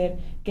puede ser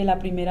que la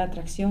primera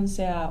atracción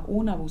sea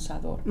un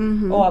abusador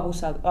o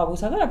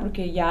abusadora,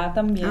 porque ya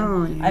también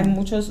hay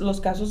muchos,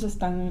 los casos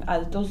están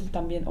altos,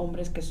 también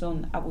hombres que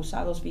son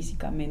abusados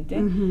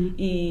físicamente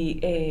y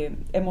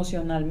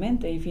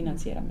emocionalmente y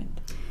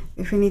financieramente.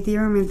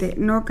 Definitivamente,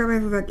 no cabe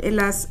duda que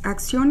las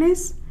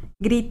acciones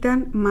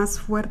gritan más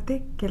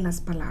fuerte que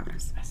las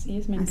palabras. Así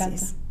es, me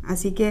encanta.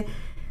 Así que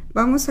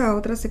vamos a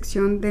otra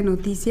sección de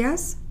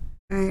noticias.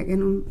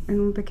 En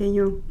un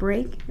pequeño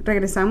break.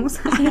 Regresamos.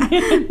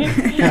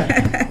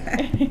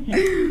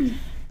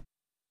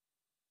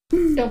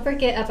 Don't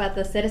forget about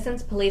the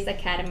Citizens Police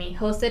Academy,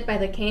 hosted by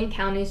the Kane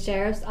County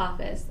Sheriff's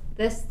Office.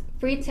 This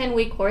free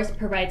 10-week course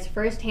provides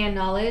first-hand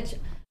knowledge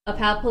of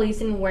how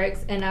policing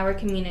works in our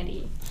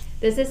community.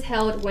 This is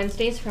held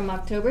Wednesdays from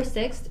October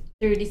 6th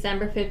through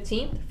December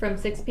 15th from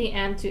 6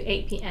 p.m. to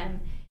 8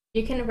 p.m.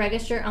 You can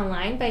register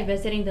online by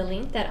visiting the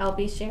link that I'll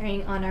be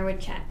sharing on our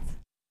chats.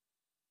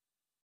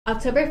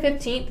 October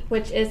 15th,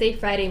 which is a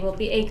Friday, will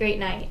be a great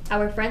night.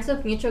 Our Friends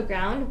of Mutual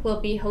Ground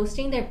will be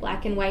hosting their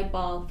Black and White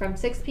Ball from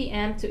 6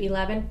 p.m. to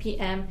 11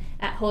 p.m.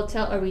 at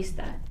Hotel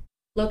Arista,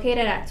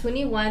 located at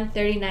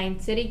 2139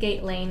 City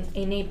Gate Lane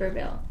in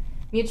Naperville.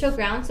 Mutual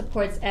Ground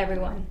supports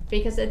everyone.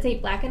 Because it's a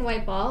black and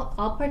white ball,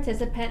 all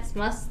participants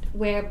must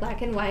wear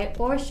black and white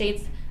or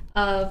shades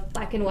of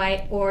black and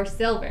white or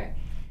silver.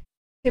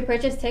 To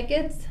purchase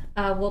tickets,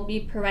 we'll be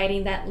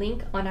providing that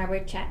link on our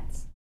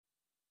chats.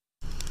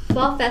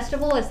 Fall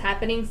Festival is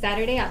happening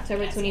Saturday,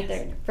 October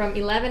 23rd, from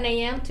 11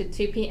 a.m. to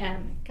 2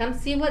 p.m. Come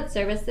see what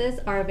services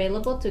are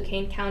available to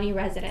Kane County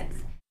residents.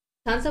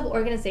 Tons of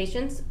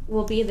organizations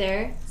will be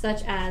there,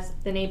 such as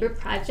the Neighbor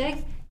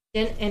Project,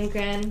 Jen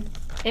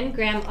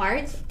Ingram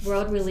Arts,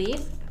 World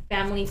Relief,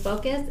 Family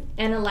Focus,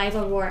 and Alive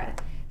Aurora,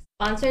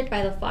 sponsored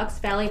by the Fox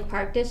Valley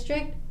Park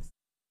District,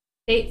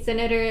 State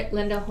Senator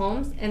Linda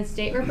Holmes, and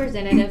State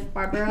Representative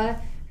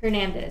Barbara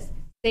Hernandez.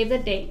 Save the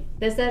date.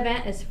 This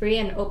event is free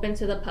and open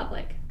to the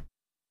public.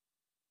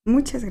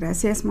 Muchas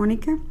gracias,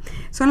 Mónica.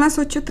 Son las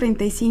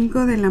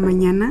 8:35 de la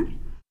mañana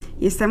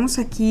y estamos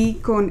aquí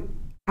con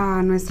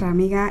nuestra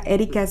amiga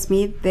Erika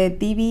Smith de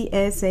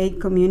DBSA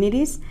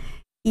Communities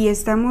y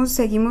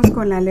seguimos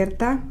con la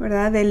alerta,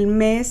 ¿verdad?, del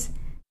mes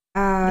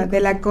de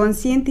la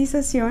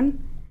concientización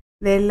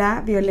de la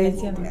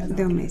violencia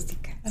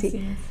doméstica.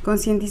 Sí.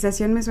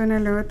 Concientización me suena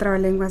luego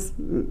trabalenguas,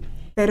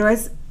 pero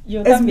es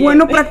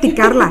bueno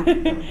practicarla.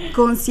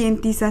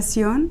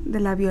 Concientización de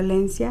la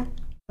violencia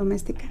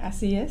doméstica.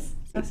 Así es.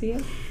 Así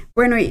es.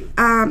 Bueno, y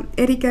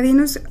Erika,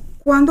 dinos,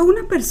 cuando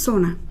una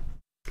persona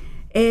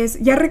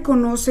ya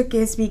reconoce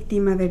que es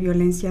víctima de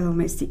violencia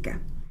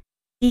doméstica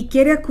y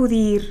quiere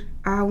acudir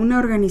a una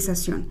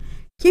organización,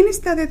 ¿quién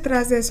está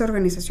detrás de esa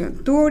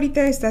organización? Tú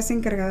ahorita estás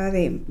encargada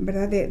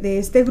de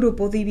este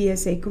grupo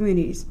DBSA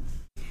Communities.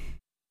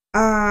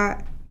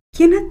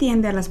 ¿Quién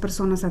atiende a las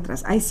personas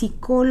atrás? ¿Hay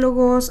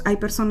psicólogos? ¿Hay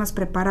personas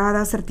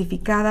preparadas,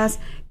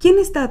 certificadas? ¿Quién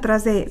está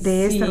atrás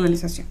de esta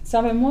organización?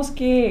 Sabemos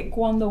que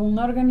cuando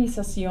una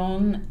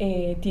organización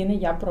tiene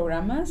ya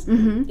programas,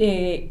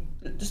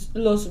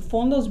 los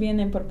fondos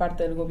vienen por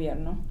parte del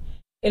gobierno.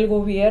 El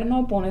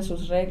gobierno pone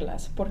sus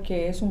reglas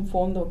porque es un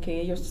fondo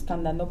que ellos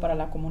están dando para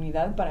la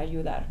comunidad para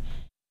ayudar.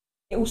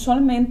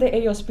 Usualmente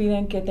ellos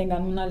piden que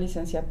tengan una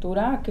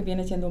licenciatura, que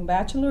viene siendo un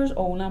bachelor's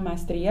o una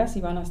maestría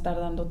si van a estar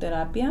dando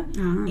terapia,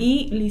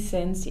 y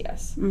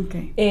licencias.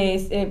 Okay.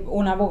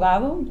 Un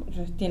abogado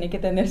tiene que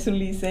tener su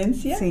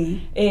licencia.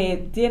 Sí.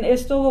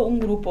 Es todo un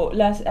grupo.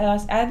 Las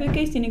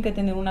advocates tienen que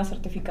tener una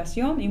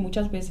certificación y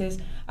muchas veces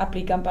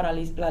aplican para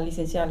la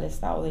licencia del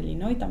estado de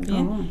Illinois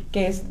también,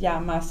 que es ya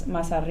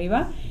más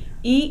arriba.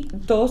 Y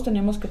todos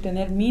tenemos que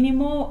tener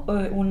mínimo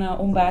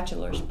un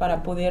bachelor's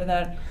para poder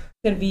dar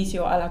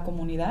servicio a la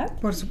comunidad.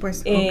 Por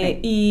supuesto.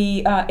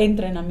 Y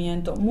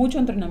entrenamiento, mucho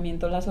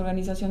entrenamiento. Las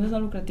organizaciones no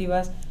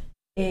lucrativas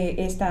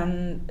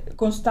están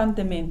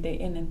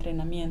constantemente en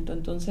entrenamiento,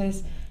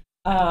 entonces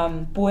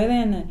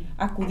pueden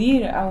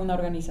acudir a una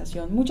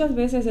organización. Muchas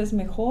veces es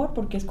mejor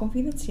porque es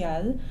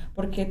confidencial,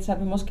 porque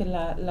sabemos que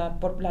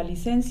por la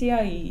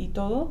licencia y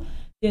todo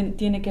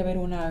tiene que haber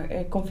una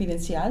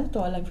confidencial,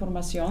 toda la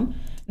información.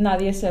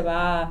 Nadie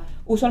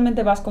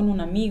usualmente vas con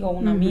un amigo o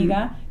una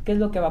amiga. ¿Qué es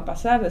lo que va a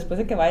pasar? Después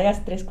de que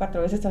vayas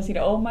 3-4 veces, te vas a decir,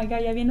 oh my God,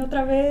 ya viene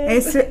otra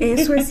vez.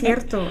 Eso es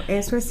cierto,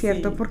 sí.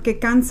 Porque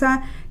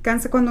cansa,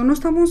 cuando no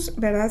estamos,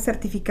 ¿verdad?,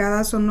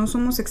 certificadas o no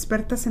somos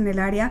expertas en el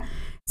área,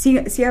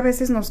 sí a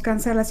veces nos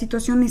cansa la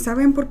situación. ¿Y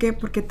saben por qué?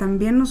 Porque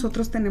también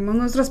nosotros tenemos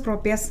nuestras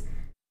propias,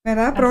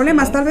 ¿verdad?,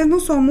 problemas. Tal vez no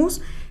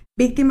somos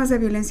víctimas de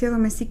violencia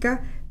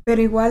doméstica,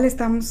 pero igual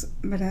estamos,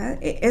 ¿verdad?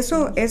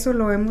 Eso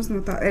lo hemos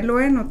notado, lo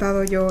he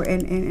notado yo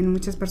en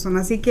muchas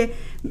personas. Así que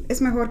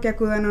es mejor que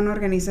acudan a una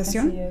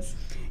organización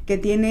que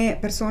tiene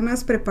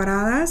personas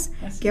preparadas,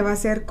 que va a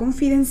ser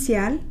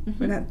confidencial,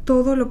 ¿verdad?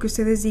 Todo lo que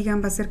ustedes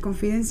digan va a ser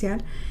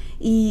confidencial,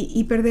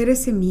 y perder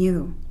ese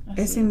miedo,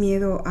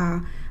 miedo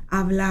a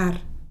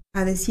hablar,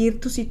 a decir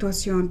tu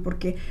situación,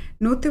 porque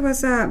no te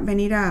vas a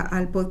venir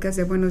al podcast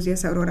de Buenos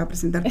Días, Aurora, a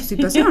presentar tu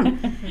situación.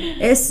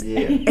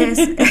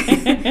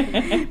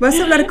 Vas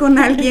a hablar con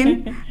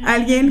alguien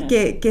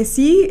que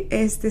sí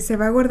se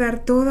va a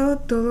guardar todo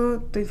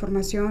tu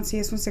información. Si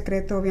es un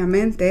secreto,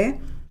 obviamente,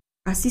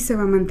 así se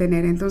va a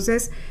mantener.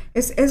 Entonces,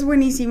 es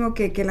buenísimo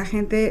que la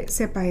gente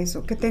sepa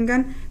eso, que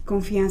tengan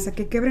confianza,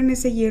 que quebren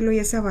ese hielo y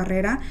esa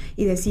barrera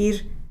y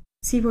decir,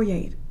 sí voy a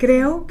ir,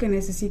 creo que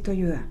necesito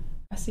ayuda.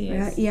 Así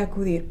 ¿verdad? es. Y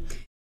acudir.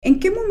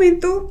 ¿En qué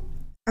momento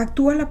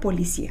actúa la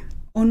policía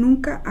o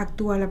nunca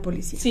actúa la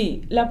policía?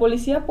 Sí, la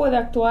policía puede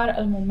actuar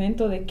al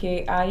momento de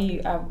que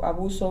hay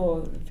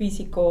abuso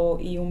físico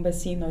y un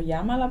vecino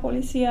llama a la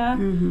policía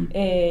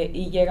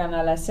y llegan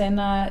a la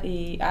escena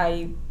y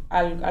hay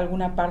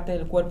alguna parte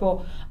del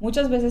cuerpo.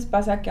 Muchas veces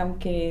pasa que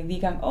aunque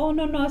digan, oh,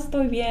 no,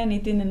 estoy bien, y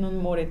tienen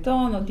un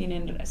moretón o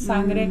tienen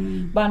sangre,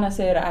 van a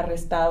ser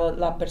arrestados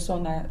la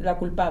persona, la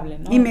culpable,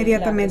 ¿no?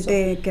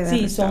 Inmediatamente queda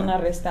arrestado. Sí, son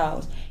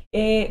arrestados.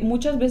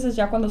 Muchas veces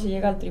ya cuando se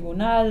llega al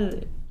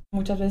tribunal,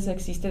 muchas veces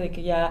existe de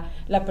que ya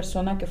la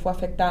persona que fue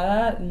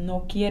afectada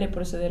no quiere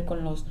proceder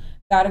con los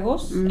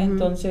cargos,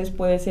 entonces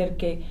puede ser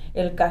que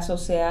el caso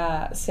se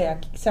ha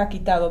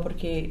quitado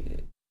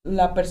porque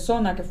la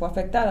persona que fue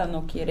afectada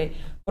no quiere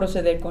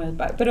proceder con el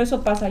pago. Pero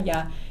eso pasa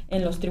ya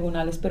en los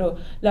tribunales. Pero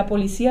la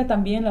policía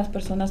también, las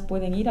personas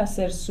pueden ir a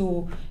hacer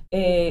su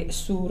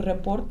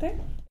reporte.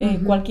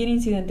 Cualquier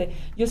incidente.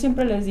 Yo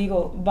siempre les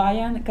digo,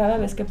 vayan, cada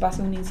vez que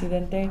pase un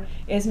incidente,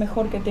 es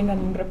mejor que tengan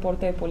un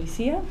reporte de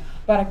policía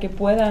para que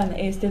puedan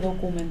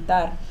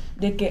documentar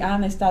de que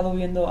han estado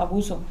viendo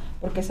abuso,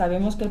 porque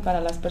sabemos que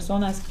para las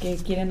personas que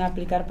quieren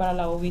aplicar para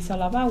la visa o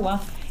la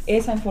VAWA,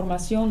 esa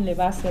información le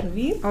va a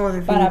servir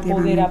para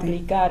poder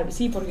aplicar.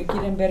 Sí, porque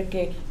quieren ver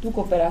que tú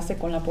cooperaste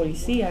con la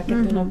policía, que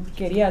tú no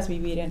querías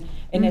vivir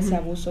en ese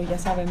abuso. Ya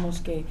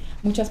sabemos que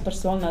muchas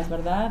personas,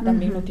 ¿verdad?,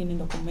 también no tienen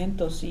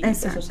documentos, y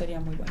eso sería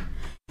muy bueno.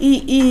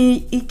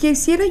 Y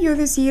quisiera yo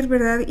decir,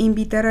 ¿verdad?,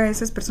 invitar a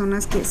esas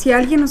personas que si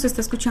alguien nos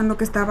está escuchando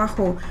que está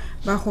bajo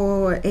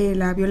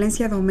la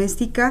violencia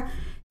doméstica,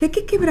 hay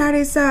que quebrar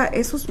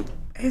esos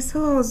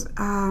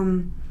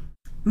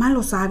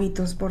malos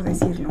hábitos, por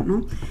decirlo,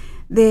 ¿no?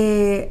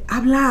 De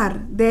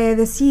hablar, de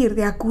decir,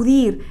 de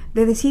acudir,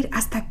 de decir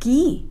hasta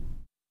aquí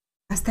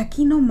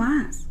no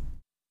más.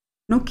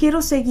 No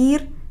quiero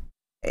seguir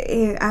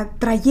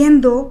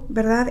atrayendo,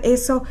 ¿verdad?,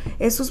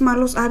 esos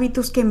malos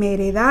hábitos que me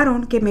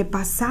heredaron, que me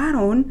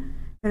pasaron,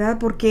 ¿verdad?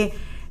 Porque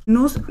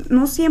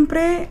no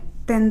siempre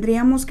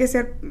tendríamos que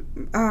ser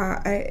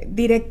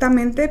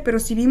directamente, pero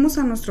si vimos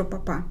a nuestro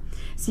papá,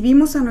 si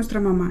vimos a nuestra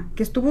mamá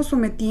que estuvo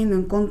sometiendo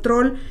en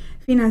control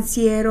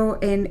financiero,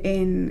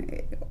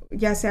 en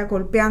ya sea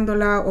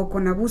golpeándola o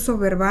con abuso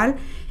verbal,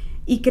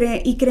 y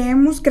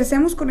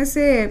crecemos con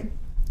ese,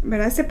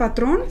 ¿verdad?, ese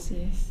patrón. Así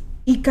es.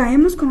 Y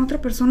caemos con otra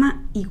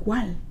persona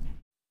igual.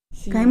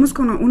 Sí. Caemos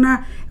con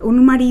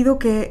un marido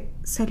que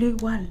salió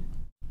igual,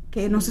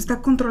 que nos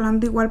está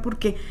controlando igual,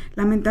 porque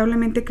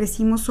lamentablemente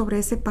crecimos sobre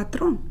ese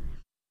patrón.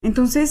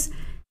 Entonces,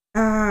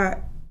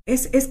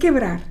 es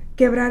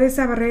quebrar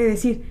esa barrera y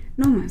decir,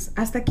 no más,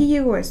 hasta aquí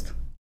llegó esto.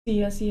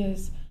 Sí, así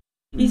es.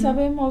 Y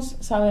sabemos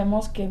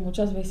que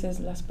muchas veces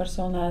las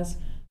personas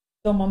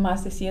toman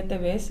más de 7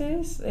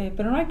 veces,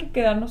 pero no hay que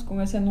quedarnos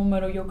con ese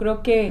número. Yo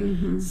creo que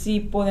si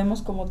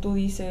podemos, como tú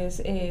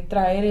dices,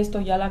 traer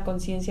esto ya a la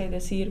conciencia y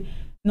decir,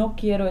 no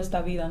quiero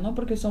esta vida, ¿no?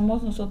 Porque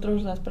somos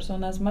nosotros las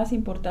personas más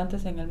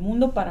importantes en el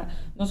mundo para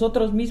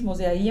nosotros mismos.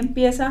 De ahí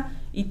empieza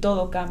y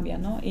todo cambia,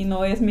 ¿no? Y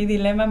no es mi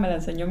dilema, me la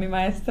enseñó mi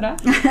maestra,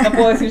 no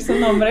puedo decir su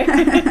nombre,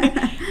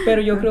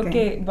 pero yo creo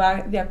que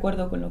va de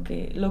acuerdo con lo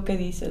que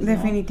dices, ¿no?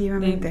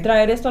 Definitivamente. De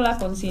traer esto a la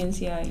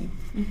conciencia.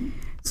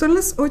 Son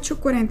las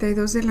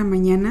 8:42 de la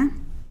mañana.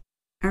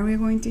 Are we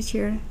going to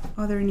share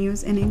other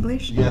news in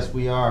English? Yes,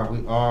 we are.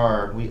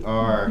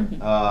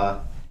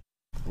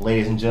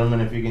 Ladies and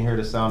gentlemen, if you can hear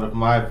the sound of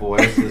my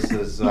voice, this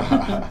is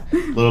a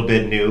little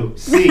bit new.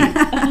 Sí.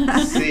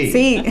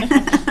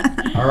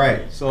 All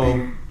right, so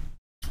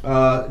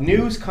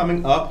news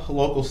coming up,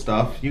 local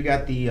stuff. You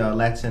got the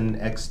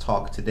Latinx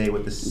talk today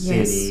with the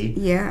city.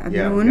 Yes.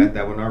 Yeah, we got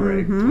that one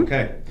already. Mm-hmm.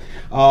 Okay.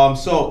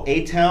 So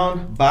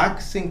A-Town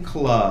Boxing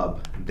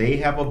Club. They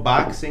have a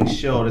boxing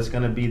show that's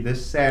going to be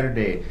this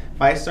Saturday.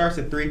 Fight starts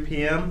at 3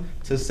 p.m.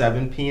 to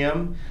 7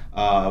 p.m.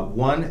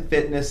 One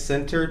Fitness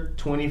Center,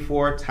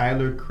 24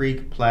 Tyler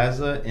Creek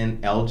Plaza in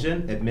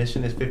Elgin.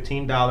 Admission is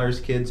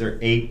 $15. Kids are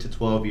 8 to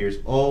 12 years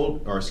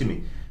old,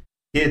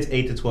 kids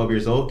 8 to 12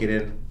 years old get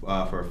in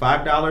for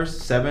 $5,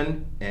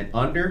 7 and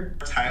under,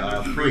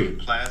 Tyler free.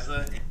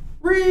 Plaza.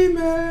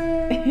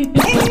 Remix!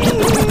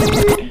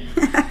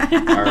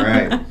 All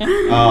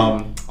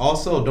right.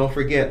 Also, don't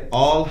forget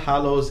All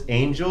Hallows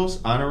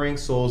Angels, Honoring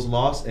Souls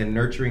Lost and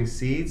Nurturing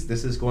Seeds.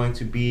 This is going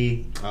to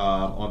be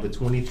on the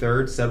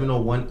 23rd,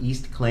 701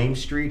 East Claim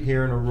Street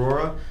here in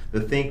Aurora.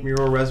 The Think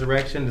Mural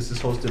Resurrection. This is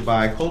hosted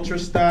by Culture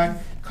Stock,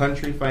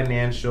 Country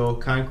Financial,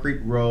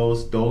 Concrete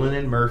Rose, Dolan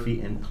and Murphy,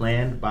 and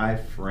planned by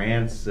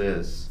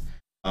Francis.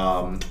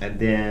 And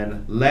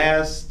then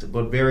last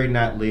but very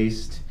not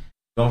least,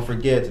 don't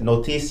forget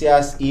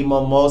Noticias y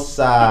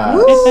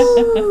Mimosas.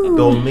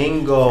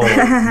 Domingo,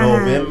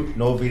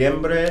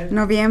 noviembre. 1,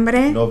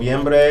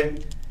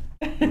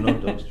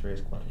 2,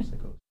 3, 4,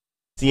 5,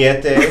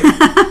 7.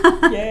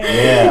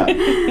 Yeah.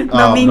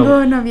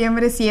 Domingo,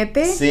 noviembre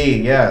 7.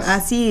 Sí, yes.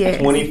 Así es.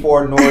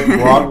 24 North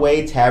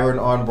Broadway, Tavern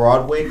on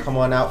Broadway. Come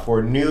on out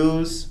for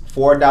news,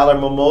 $4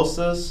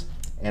 mimosas,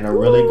 and a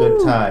really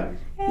good time.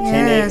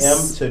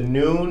 Yes. 10 a.m. to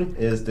noon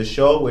is the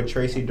show with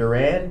Tracy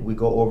Duran. We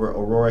go over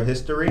Aurora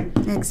history.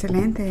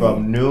 Excelente.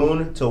 From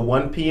noon to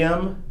 1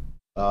 p.m.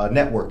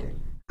 Networking.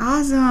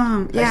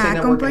 Awesome. Yeah,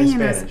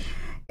 acompáñenos.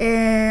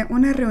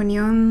 Una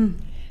reunión.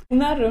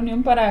 Una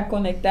reunión para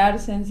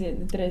conectarse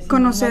entre sí.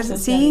 Conocerse,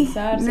 sí.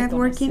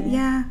 Networking,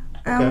 ya.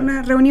 Yeah.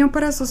 Una reunión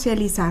para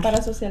socializar.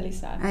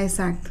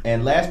 Exacto.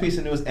 And last piece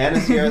of news, Ana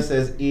Sierra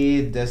says,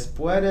 y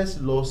después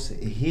los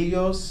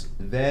hijos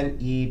ven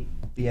y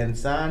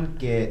piensan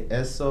que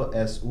eso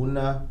es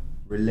una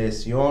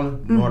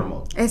relación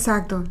normal.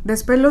 Exacto.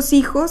 Después los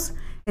hijos,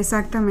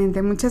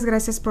 exactamente. Muchas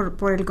gracias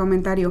por el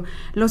comentario.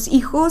 Los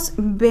hijos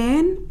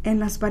ven en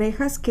las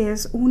parejas que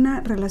es una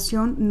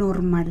relación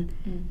normal.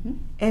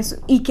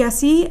 Y que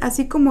así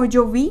como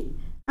yo vi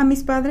a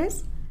mis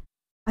padres,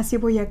 así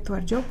voy a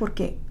actuar yo,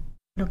 porque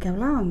lo que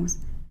hablábamos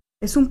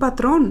es un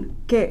patrón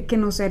que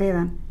nos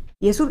heredan.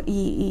 Y eso,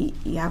 y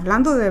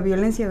hablando de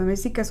violencia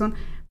doméstica, son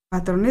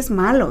patrones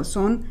malos,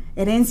 son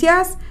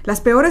herencias, las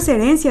peores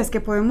herencias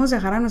que podemos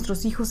dejar a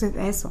nuestros hijos es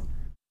eso.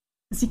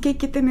 Así que hay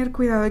que tener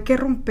cuidado, hay que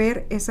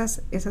romper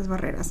esas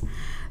barreras.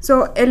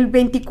 El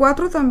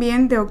 24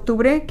 también de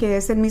octubre, que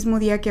es el mismo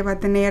día que va a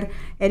tener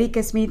Eric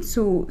Smith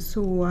su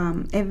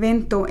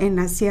evento en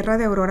la Sierra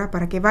de Aurora,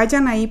 para que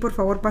vayan ahí, por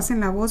favor, pasen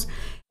la voz.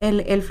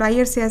 El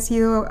flyer se ha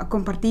sido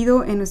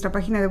compartido en nuestra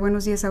página de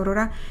Buenos Días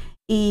Aurora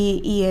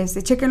y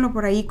chéquenlo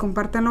por ahí,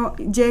 compártanlo,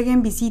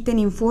 lleguen, visiten,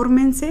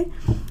 infórmense.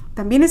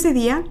 También ese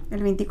día,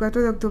 el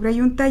 24 de octubre, hay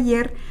un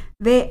taller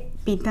de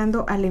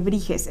pintando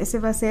alebrijes. Ese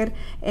va a ser,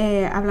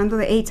 hablando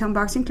de A-Town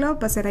Boxing Club,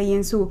 va a ser ahí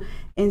en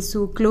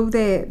su club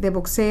de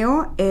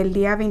boxeo el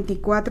día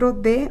 24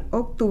 de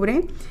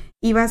octubre.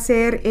 Y va a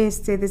ser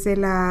desde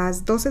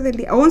las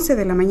 11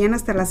 de la mañana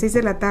hasta las 6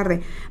 de la tarde.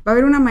 Va a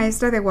haber una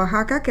maestra de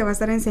Oaxaca que va a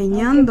estar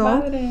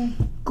enseñando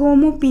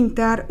cómo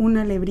pintar un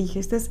alebrije.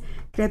 Estas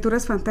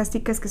criaturas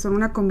fantásticas que son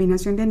una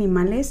combinación de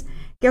animales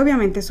que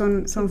obviamente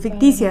son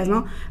ficticias,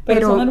 ¿no?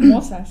 Pero son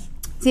hermosas.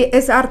 Sí,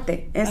 es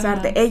arte.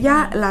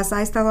 Ella las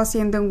ha estado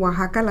haciendo en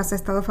Oaxaca, las ha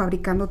estado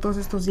fabricando todos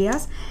estos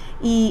días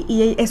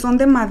y son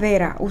de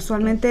madera.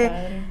 Usualmente,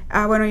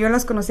 bueno, yo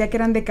las conocía que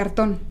eran de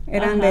cartón,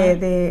 eran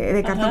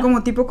de cartón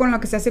como tipo con lo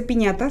que se hace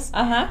piñatas,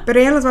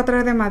 pero ella las va a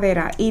traer de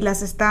madera y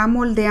las está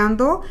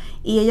moldeando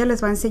y ella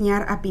les va a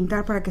enseñar a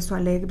pintar para que su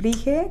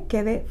alebrije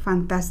quede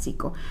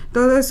fantástico.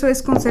 Todo eso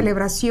es con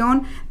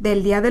celebración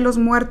del Día de los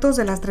Muertos,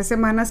 de las 3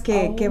 semanas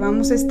que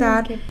vamos a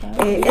estar.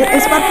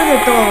 Es parte de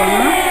todo,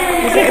 ¿no?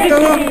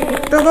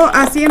 Todo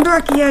haciendo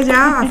aquí y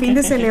allá a fin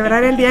de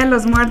celebrar el Día de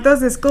los Muertos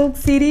de Skull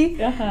City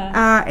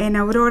en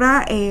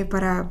Aurora,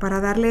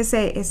 para darles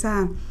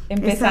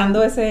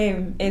empezando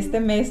este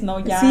mes, ¿no?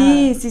 Ya.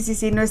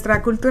 Sí,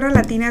 nuestra cultura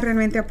latina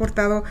realmente ha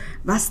aportado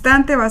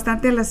bastante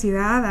a la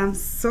ciudad. I'm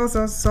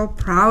so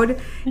proud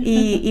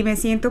y me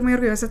siento muy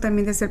orgullosa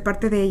también de ser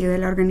parte de ello, de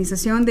la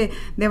organización de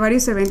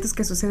varios eventos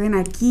que suceden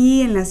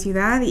aquí en la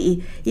ciudad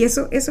y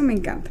eso me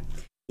encanta.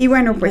 Y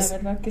bueno, pues... La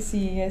verdad que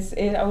sí,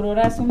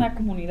 Aurora es una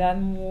comunidad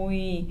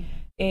muy...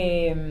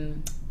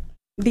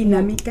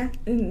 dinámica,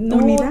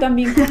 unida.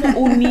 También como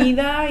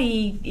unida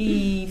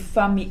y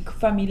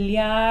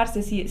familiar,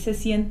 se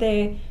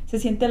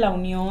siente la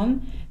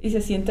unión y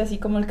se siente así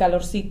como el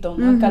calorcito,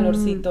 ¿no? El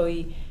calorcito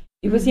y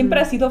pues siempre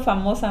ha sido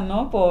famosa,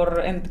 ¿no?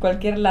 En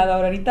cualquier lado.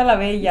 Ahorita la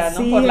Bella, ¿no?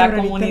 Sí, por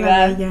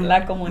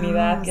la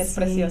comunidad que es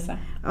preciosa.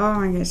 Oh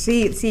my God,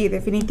 sí,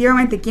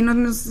 definitivamente. Quienes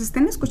nos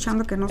estén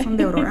escuchando que no son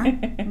de Aurora,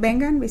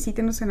 vengan,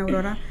 visítenos en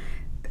Aurora.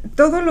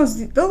 Todos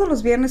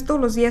los viernes,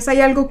 todos los días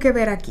hay algo que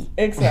ver aquí.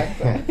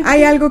 Exacto.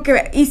 Hay algo que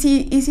ver. Y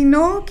si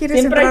no quieres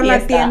siempre entrar a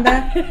la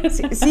tienda,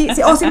 sí,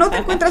 o si no te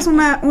encuentras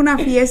una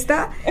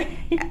fiesta,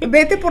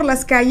 vete por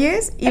las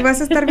calles y vas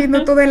a estar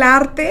viendo todo el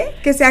arte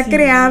que se ha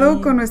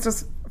creado con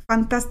nuestros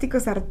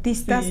fantásticos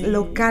artistas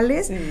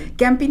locales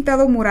que han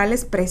pintado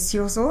murales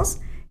preciosos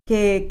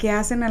que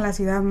hacen a la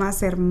ciudad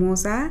más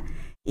hermosa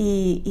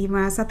y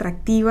más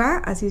atractiva.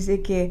 Así es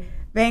de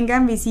que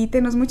vengan,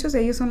 visítenos. Muchos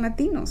de ellos son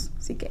latinos,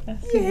 así que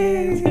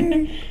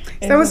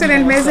estamos en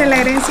el mes de la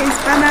herencia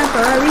hispana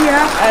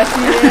todavía.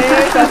 Así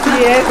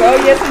es.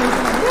 Hoy es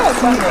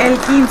el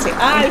 15.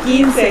 El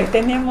 15.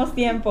 Tenemos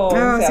tiempo.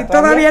 No,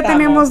 todavía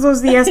tenemos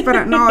 2 días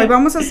para... No, y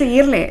vamos a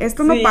seguirle.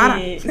 Esto no para.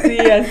 Sí,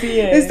 así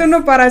es. Esto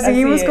no para.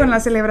 Seguimos con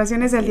las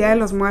celebraciones del Día de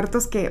los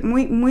Muertos, que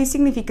muy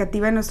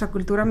significativa en nuestra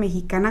cultura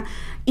mexicana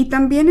y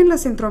también en la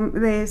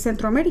de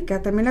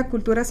Centroamérica. También la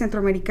cultura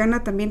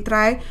centroamericana también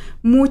trae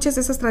muchas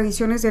de esas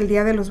tradiciones del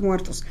Día de los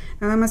Muertos,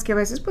 nada más que a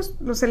veces pues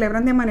lo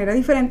celebran de manera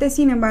diferente,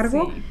 sin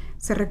embargo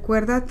se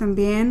recuerda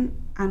también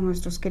a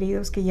nuestros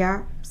queridos que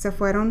ya se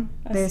fueron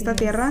de esta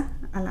tierra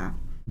a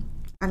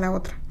la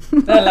otra.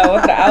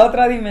 A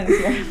otra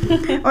dimensión.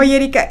 Oye,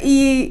 Erika,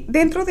 y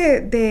dentro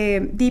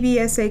de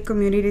DBSA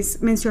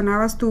Communities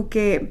mencionabas tú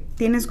que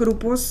tienes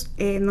grupos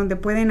en donde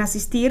pueden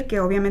asistir, que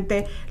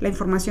obviamente la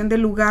información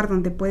del lugar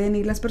donde pueden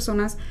ir las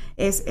personas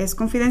es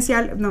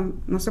confidencial,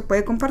 no se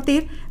puede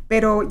compartir,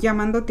 pero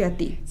llamándote a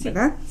ti,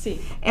 ¿verdad? Sí.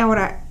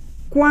 Ahora,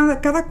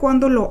 ¿cada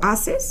cuándo lo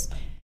haces?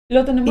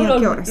 Lo tenemos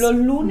los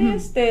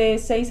lunes de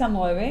 6 a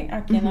 9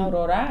 aquí en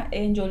Aurora.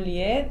 En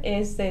Joliet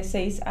es de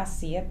 6 a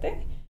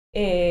 7.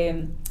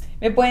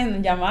 Me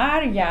pueden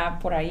llamar, ya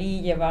por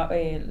ahí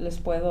les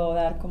puedo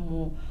dar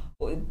como,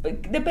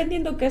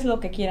 dependiendo qué es lo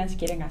que quieran, si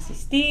quieren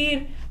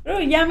asistir, pero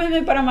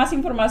llámenme para más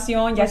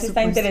información, ya si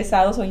están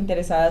interesados o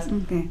interesadas,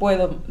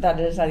 puedo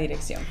darles la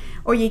dirección.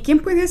 Oye, ¿quién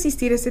puede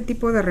asistir a este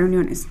tipo de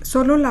reuniones?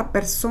 ¿Solo la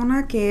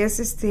persona que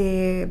es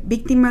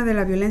víctima de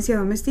la violencia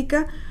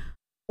doméstica?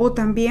 O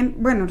también,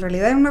 bueno, en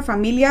realidad en una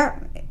familia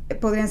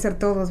podrían ser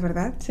todos,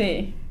 ¿verdad?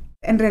 Sí.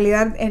 En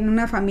realidad, en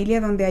una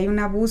familia donde hay un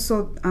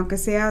abuso, aunque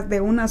sea de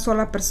una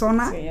sola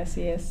persona, sí,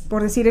 así es.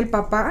 Por decir el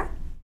papá,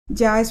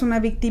 ya es una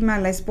víctima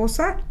la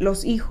esposa,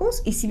 los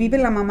hijos, y si vive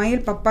la mamá y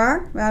el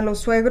papá, ¿verdad? Los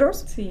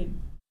suegros,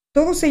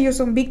 todos ellos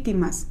son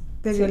víctimas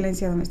de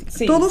violencia doméstica.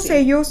 Todos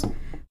ellos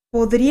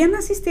podrían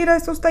asistir a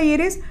estos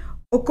talleres,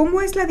 o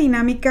 ¿cómo es la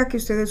dinámica que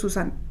ustedes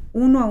usan?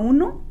 ¿1 a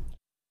 1?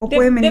 ¿O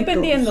pueden venir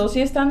dependiendo, todos?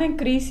 Si están en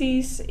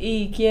crisis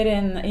y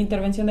quieren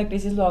intervención de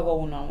crisis, lo hago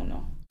 1 a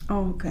 1.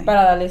 Okay.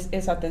 Para darles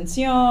esa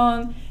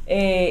atención,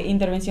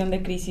 intervención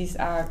de crisis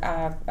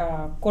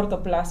a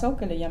corto plazo,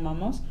 que le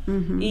llamamos,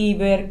 y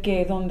ver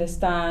dónde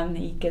están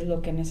y qué es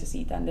lo que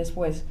necesitan.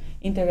 Después,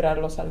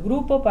 integrarlos al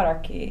grupo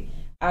para que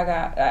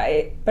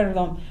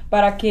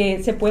para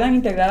que se puedan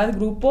integrar al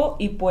grupo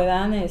y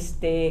puedan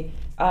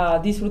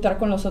disfrutar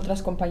con las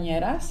otras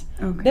compañeras.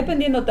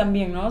 Dependiendo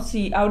también, ¿no?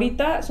 Si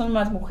ahorita son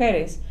más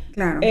mujeres,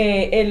 claro.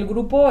 El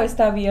grupo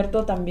está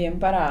abierto también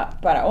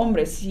para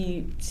hombres.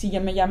 Si ya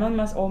me llaman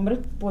más hombres,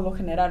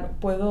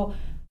 puedo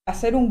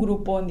hacer un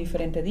grupo en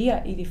diferente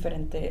día y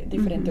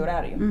diferente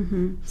horario.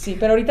 Sí,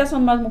 pero ahorita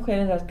son más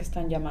mujeres las que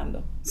están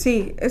llamando.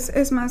 Sí,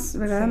 es más,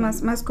 ¿verdad?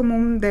 Más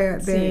común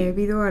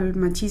debido al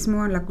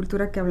machismo, a la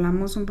cultura que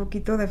hablamos un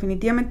poquito.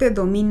 Definitivamente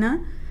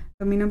domina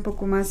un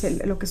poco más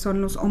lo que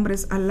son los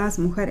hombres a las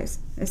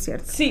mujeres, es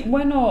cierto. Sí,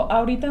 bueno,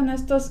 ahorita en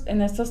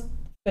estas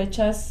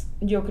fechas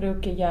yo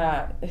creo que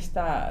ya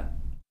está...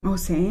 ¿Oh,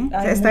 sí?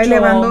 ¿Se está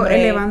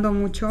elevando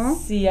mucho?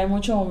 Sí, hay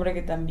mucho hombre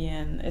que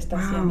también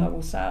está siendo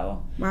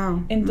abusado.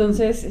 Wow.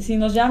 Entonces, si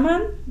nos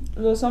llaman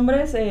los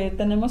hombres,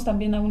 tenemos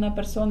también a una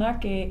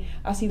persona que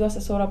ha sido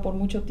asesora por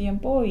mucho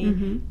tiempo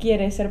y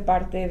quiere ser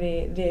parte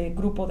de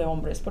grupo de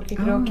hombres, porque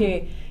creo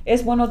que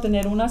es bueno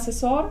tener un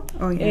asesor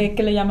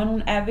que le llaman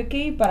un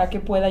advocate para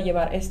que pueda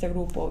llevar este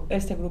grupo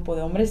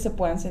de hombres, se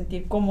puedan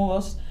sentir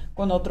cómodos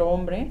con otro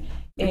hombre.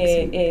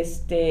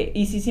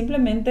 Y si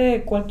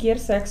simplemente cualquier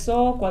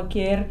sexo,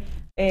 cualquier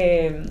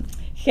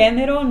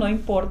género, no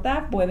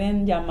importa,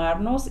 pueden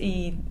llamarnos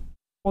y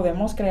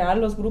podemos crear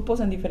los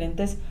grupos en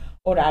diferentes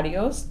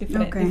horarios,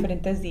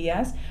 diferentes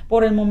días.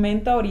 Por el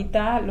momento,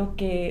 ahorita, lo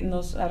que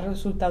nos ha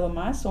resultado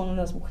más son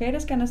las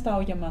mujeres que han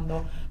estado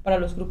llamando para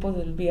los grupos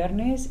del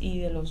viernes y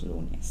de los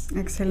lunes.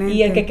 Excelente.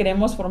 Y el que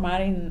queremos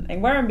formar en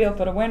Warrenville,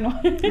 pero bueno,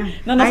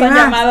 no nos han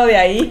llamado de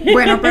ahí.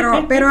 Bueno,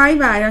 pero ahí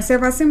va, se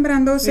va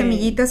sembrando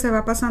semillitas, se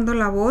va pasando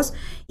la voz,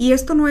 y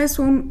esto no es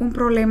un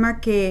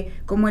problema que,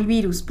 como el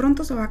virus,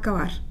 pronto se va a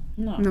acabar.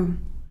 No.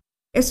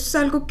 Eso es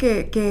algo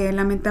que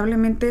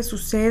lamentablemente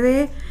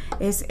sucede,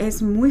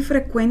 es muy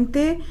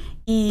frecuente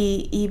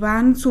y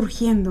van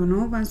surgiendo,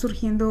 ¿no? Van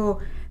surgiendo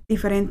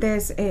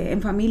diferentes,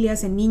 en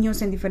familias, en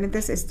niños, en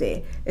diferentes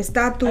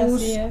estatus.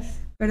 Así es.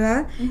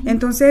 ¿Verdad? Uh-huh.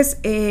 Entonces,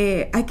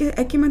 hay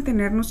que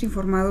mantenernos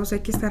informados,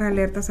 hay que estar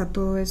alertas a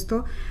todo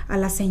esto, a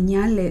las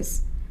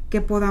señales que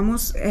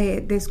podamos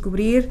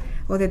descubrir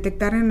o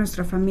detectar en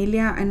nuestra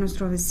familia, en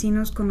nuestros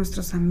vecinos, con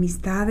nuestras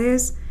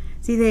amistades.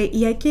 Sí,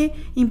 y hay que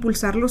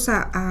impulsarlos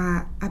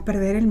a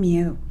perder el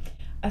miedo.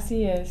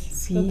 Así es,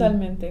 sí.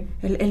 Totalmente.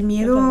 El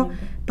miedo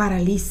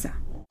paraliza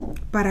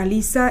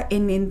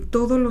en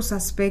todos los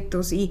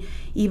aspectos,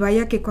 y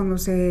vaya que cuando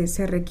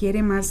se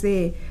refiere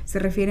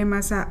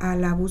más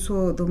al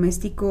abuso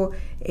doméstico,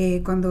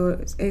 cuando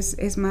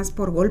es más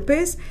por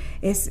golpes,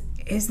 es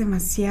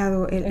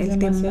demasiado el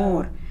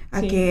temor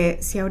a que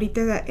si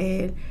ahorita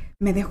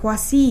me dejó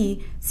así,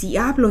 si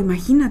hablo,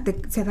 imagínate,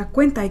 se da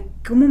cuenta,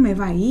 ¿cómo me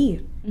va a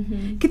ir?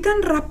 Uh-huh. ¿Qué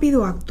tan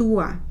rápido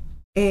actúa,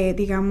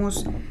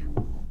 digamos,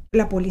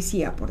 la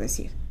policía, por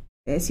decir?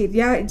 Es decir,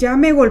 ya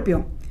me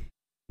golpeó,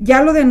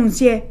 ya lo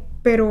denuncié,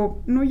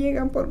 pero no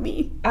llegan por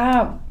mí.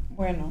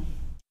 Bueno,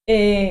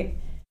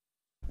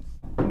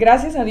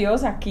 gracias a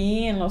Dios,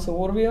 aquí en los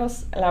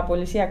suburbios la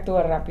policía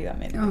actúa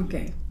rápidamente.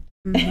 Okay.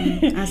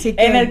 Uh-huh. Así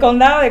que... En el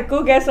condado de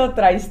Cook es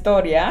otra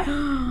historia,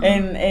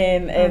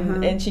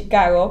 en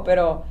Chicago,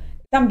 okay.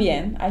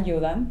 También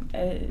ayudan,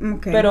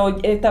 okay. Pero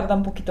tarda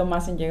un poquito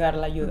más en llegar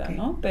la ayuda, okay.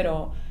 ¿no?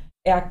 Pero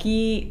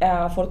aquí,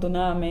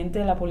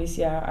 afortunadamente, la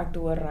policía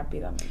actúa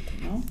rápidamente,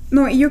 ¿no?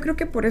 No, y yo creo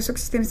que por eso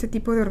existen este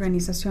tipo de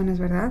organizaciones,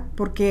 ¿verdad?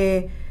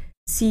 Porque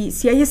si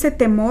hay ese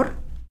temor,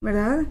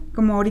 ¿verdad?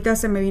 Como ahorita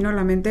se me vino a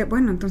la mente,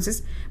 bueno,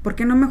 entonces, ¿por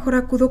qué no mejor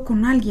acudo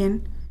con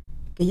alguien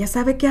que ya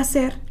sabe qué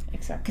hacer?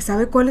 Exacto. Que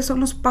sabe cuáles son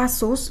los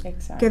pasos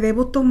Exacto. que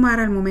debo tomar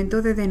al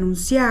momento de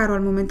denunciar o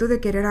al momento de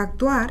querer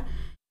actuar?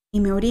 Y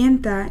me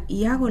orienta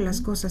y hago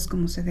las cosas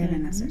como se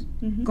deben hacer.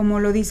 Uh-huh. Como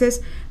lo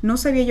dices, no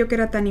sabía yo que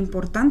era tan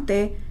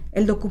importante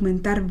el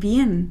documentar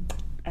bien.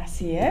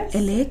 Así es.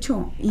 El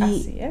hecho.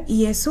 Así es.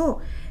 Y eso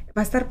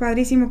va a estar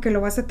padrísimo, que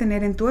lo vas a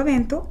tener en tu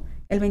evento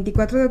el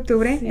 24 de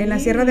octubre en la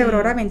Sierra de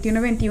Aurora,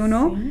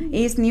 2121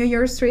 East New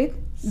York Street,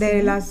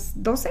 de las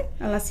 12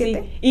 a las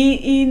 7. Sí.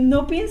 Y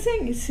no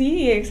piensen,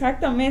 sí,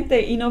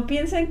 exactamente, y no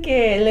piensen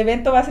que el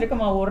evento va a ser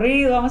como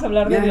aburrido, vamos a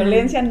hablar de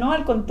violencia, no,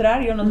 al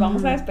contrario, nos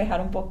vamos a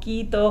despejar un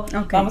poquito,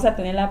 vamos a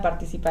tener la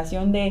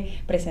participación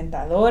de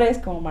presentadores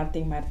como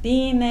Martín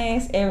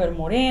Martínez, Ever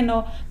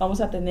Moreno, vamos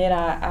a tener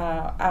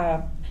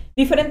a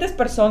diferentes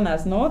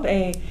personas, ¿no?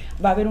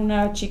 Va a haber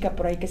una chica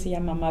por ahí que se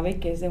llama Mabe,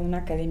 que es de una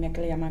academia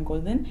que le llaman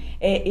Golden,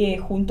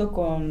 junto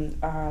con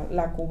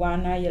la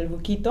cubana y el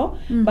Buquito,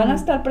 van a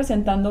estar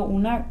presentando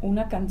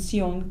una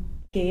canción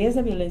que es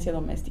de violencia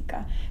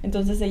doméstica.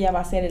 Entonces ella va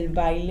a hacer el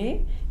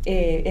baile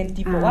en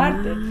tipo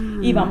arte,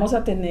 y vamos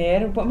a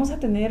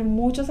tener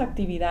muchas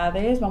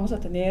actividades, vamos a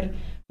tener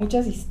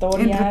muchas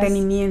historias.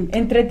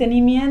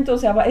 Entretenimiento, o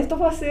sea, esto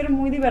va a ser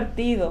muy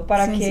divertido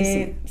para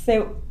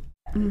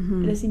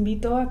les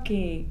invito a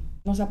que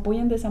nos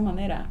apoyen de esa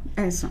manera.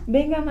 Eso.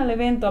 Vengan al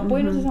evento,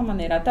 apóyennos de esa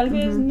manera. Tal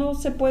vez no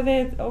se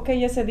puede,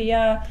 ese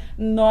día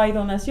no hay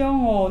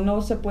donación o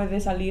no se puede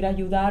salir a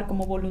ayudar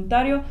como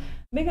voluntario.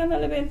 Vengan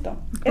al evento.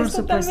 Es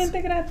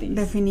totalmente gratis.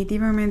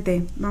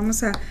 Definitivamente.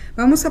 Vamos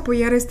a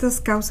apoyar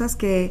estas causas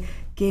que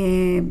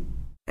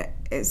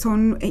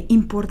son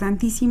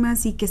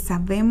importantísimas y que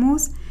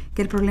sabemos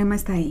que el problema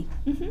está ahí,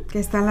 que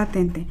está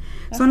latente.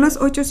 Son las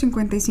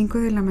 8:55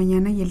 de la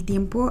mañana y el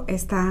tiempo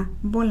está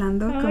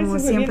volando, como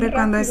siempre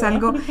cuando es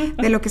algo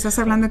de lo que estás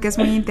hablando que es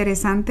muy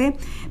interesante.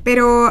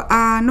 Pero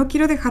no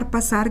quiero dejar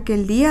pasar que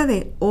el día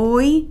de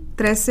hoy,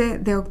 13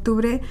 de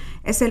octubre,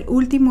 es el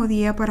último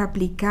día para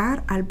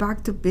aplicar al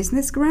Back to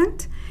Business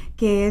Grant,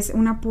 que es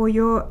un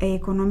apoyo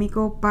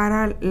económico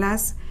para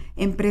las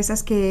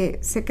empresas que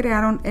se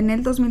crearon en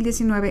el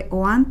 2019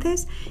 o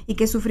antes y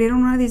que sufrieron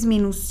una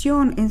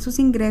disminución en sus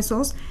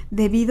ingresos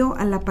debido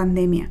a la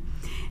pandemia.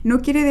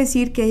 No quiere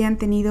decir que hayan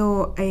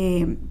tenido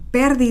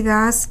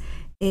pérdidas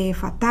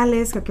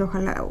fatales, que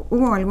ojalá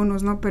hubo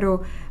algunos, ¿no?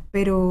 Pero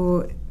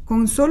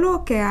con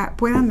solo que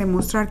puedan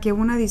demostrar que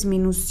hubo una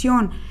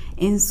disminución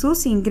en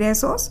sus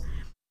ingresos,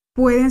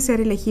 pueden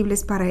ser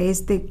elegibles para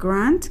este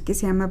grant que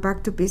se llama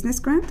Back to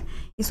Business Grant,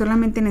 y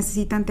solamente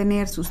necesitan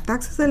tener sus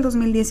taxas del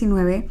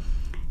 2019,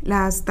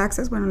 las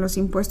taxas, los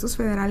impuestos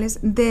federales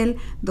del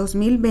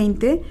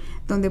 2020,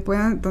 donde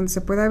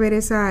se pueda ver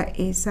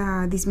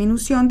esa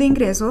disminución de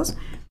ingresos.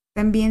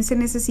 También se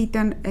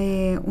necesitan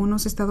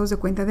unos estados de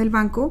cuenta del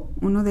banco,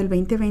 uno del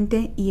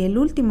 2020 y el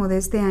último de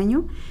este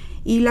año,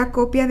 y la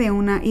copia de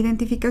una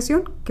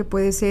identificación que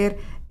puede ser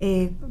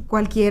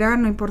cualquiera,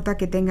 no importa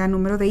que tenga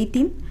número de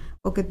ITIN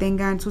o que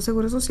tengan su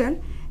seguro social,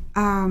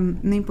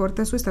 no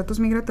importa su estatus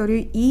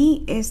migratorio,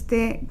 y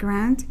este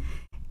grant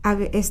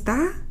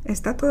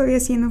está todavía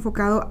siendo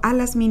enfocado a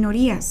las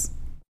minorías,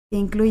 que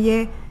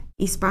incluye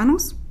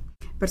hispanos,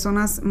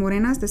 personas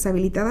morenas,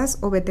 deshabilitadas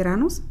o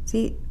veteranos,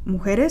 ¿sí?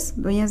 Mujeres,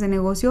 dueñas de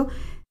negocio.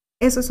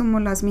 Esos somos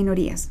las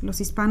minorías.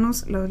 Los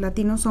hispanos, los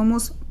latinos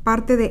somos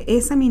parte de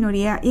esa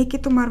minoría y hay que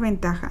tomar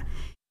ventaja.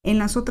 En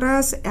las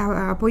otras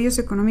apoyos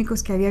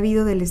económicos que había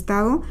habido del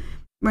Estado,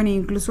 bueno,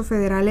 incluso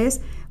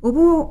federales,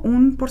 hubo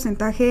un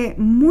porcentaje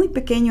muy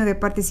pequeño de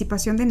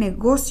participación de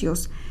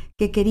negocios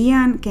que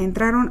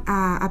entraron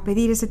a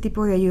pedir ese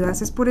tipo de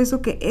ayudas. Es por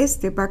eso que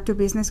este Back to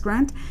Business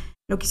Grant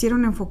lo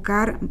quisieron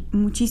enfocar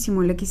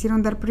muchísimo, le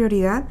quisieron dar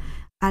prioridad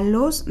a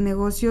los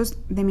negocios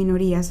de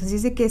minorías. Así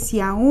es de que si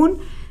aún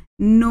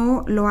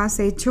no lo has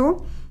hecho,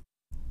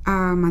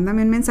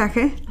 mándame un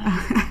mensaje,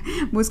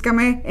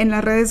 búscame en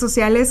las redes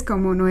sociales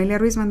como Noelia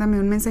Ruiz, mándame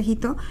un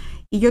mensajito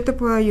y yo te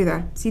puedo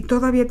ayudar. Si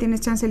todavía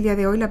tienes chance el día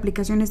de hoy, la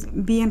aplicación es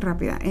bien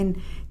rápida. En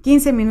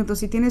 15 minutos,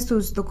 si tienes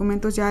tus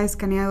documentos ya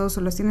escaneados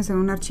o los tienes en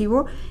un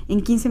archivo, en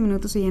 15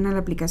 minutos se llena la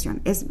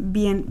aplicación. Es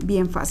bien,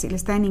 bien fácil.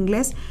 Está en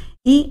inglés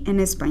y en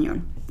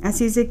español.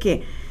 Así es de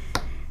que,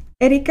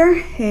 Erika,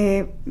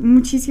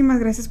 muchísimas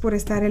gracias por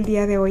estar el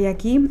día de hoy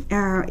aquí.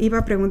 Iba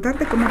a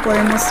preguntarte cómo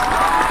podemos...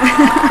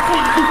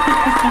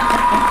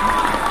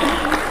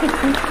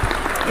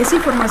 Es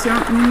información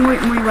muy,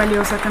 muy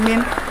valiosa.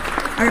 También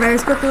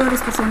agradezco a todas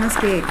las personas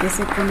que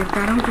se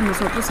conectaron con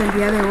nosotros el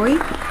día de hoy,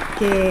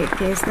 que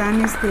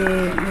están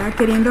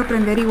queriendo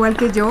aprender igual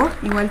que yo,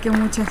 igual que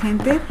mucha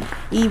gente.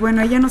 Y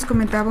bueno, ella nos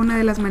comentaba una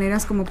de las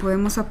maneras como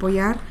podemos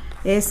apoyar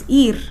es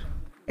ir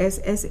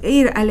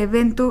al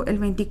evento el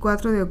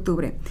 24 de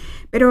octubre.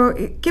 Pero,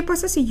 ¿qué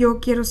pasa si yo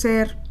quiero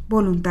ser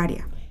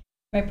voluntaria?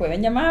 Me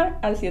pueden llamar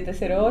al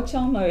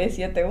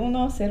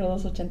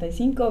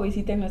 708-971-0285.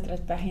 Visiten nuestras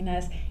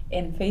páginas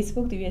en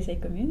Facebook, DBSA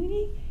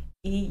Community,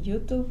 y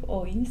YouTube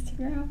o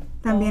Instagram.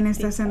 También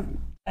estás en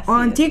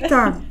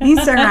TikTok,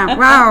 Instagram.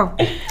 ¡Wow!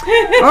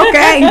 Ok.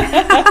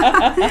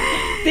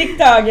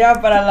 TikTok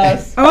ya para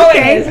los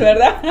jóvenes,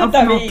 ¿verdad?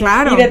 También. No,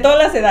 claro. Y de todas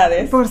las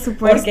edades. Por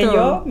supuesto. Porque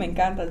yo me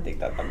encanta el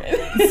TikTok también.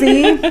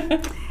 Sí.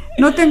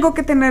 No tengo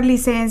que tener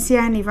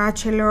licencia, ni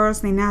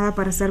bachelors, ni nada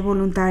para ser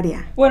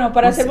voluntaria. Bueno,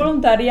 para ser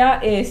voluntaria,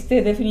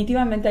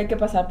 definitivamente hay que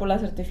pasar por la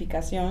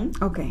certificación.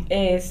 Okay.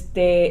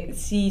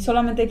 Si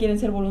solamente quieren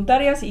ser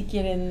voluntarias y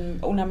quieren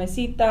una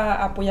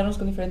mesita, apoyarnos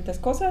con diferentes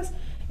cosas,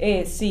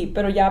 sí,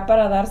 pero ya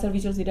para dar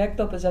servicios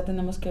directos, pues ya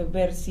tenemos que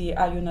ver si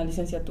hay una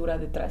licenciatura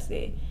detrás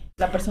de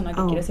la persona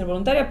que quiere ser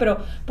voluntaria. Pero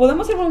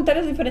podemos ser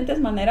voluntarios de diferentes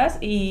maneras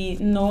y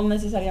no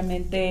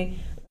necesariamente...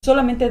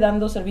 Solamente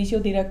dando servicio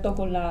directo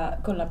con la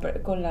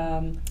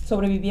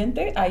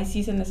sobreviviente, ahí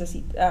sí se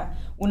necesita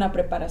una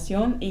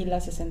preparación y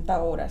las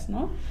 60 horas,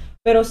 ¿no?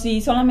 Pero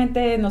si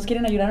solamente nos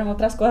quieren ayudar en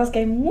otras cosas, que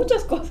hay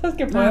muchas cosas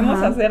que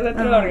podemos hacer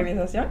dentro de la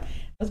organización,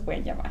 nos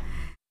pueden llamar.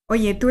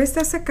 Oye, ¿tú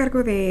estás a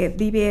cargo de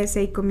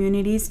DBSA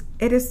Communities?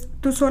 ¿Eres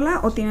tú sola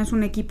o tienes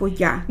un equipo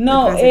ya?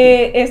 No,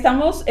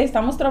 estamos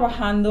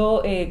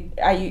trabajando,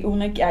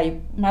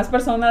 hay más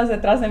personas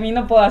detrás de mí,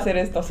 no puedo hacer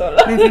esto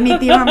sola.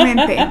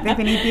 Definitivamente.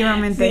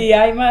 Sí,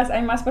 hay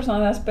más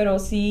personas, pero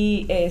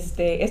sí,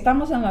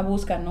 estamos en la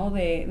búsqueda, ¿no?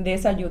 de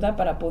esa ayuda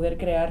para poder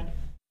crear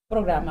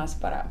programas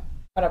para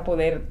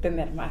poder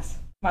tener más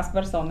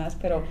personas,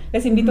 pero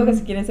les invito a que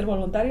si quieren ser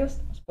voluntarios,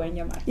 nos pueden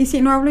llamar. ¿Y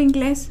si no hablo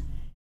inglés?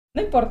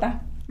 No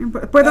importa.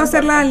 ¿Puedo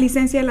hacer la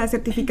licencia, la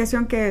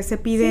certificación que se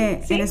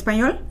pide en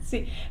español?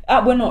 Sí.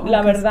 Bueno,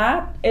 la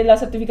verdad, la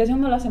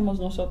certificación no la hacemos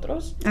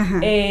nosotros.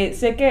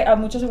 Sé que a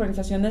muchas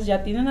organizaciones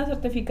ya tienen la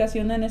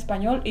certificación en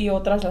español y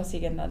otras la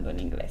siguen dando en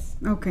inglés.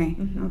 Ok.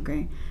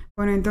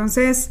 Bueno,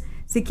 entonces,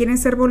 si quieren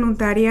ser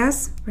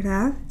voluntarias,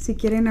 ¿verdad? Si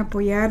quieren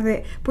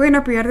pueden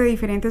apoyar de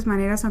diferentes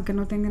maneras, aunque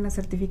no tengan la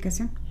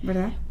certificación,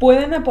 ¿verdad?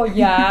 Pueden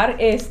apoyar,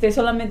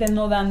 solamente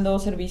no dando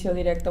servicio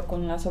directo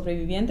con las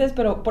sobrevivientes,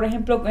 pero, por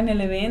ejemplo, en el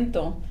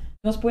evento,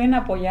 nos pueden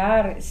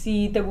apoyar.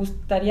 Si te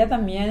gustaría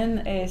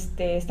también,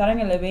 estar en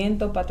el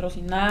evento,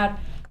 patrocinar,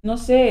 no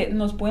sé,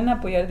 nos pueden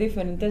apoyar de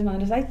diferentes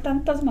maneras. Hay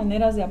tantas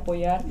maneras de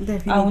apoyar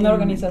a una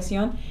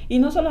organización. Y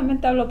no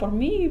solamente hablo por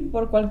mí,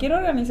 por cualquier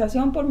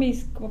organización, por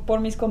mis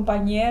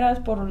compañeras,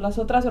 por las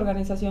otras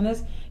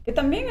organizaciones que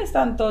también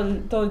están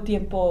todo el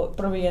tiempo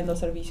proveyendo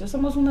servicios.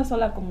 Somos una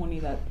sola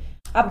comunidad.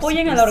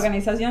 Apoyen a la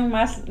organización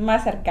más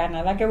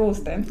cercana, la que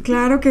gusten.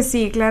 Claro que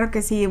sí.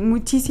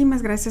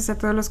 Muchísimas gracias a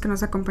todos los que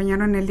nos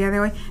acompañaron el día de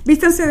hoy.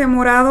 Vístanse de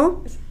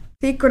morado.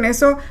 Sí, con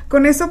eso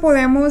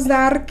podemos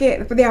dar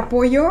de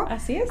apoyo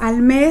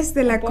al mes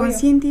de la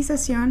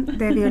concientización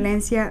de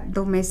violencia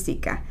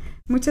doméstica.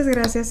 Muchas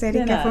gracias,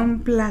 Erika. Fue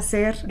un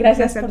placer.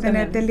 Gracias por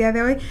tenerte el día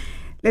de hoy.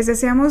 Les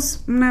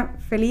deseamos una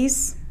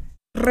feliz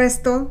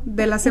resto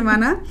de la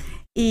semana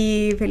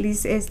Y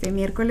feliz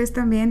miércoles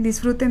también.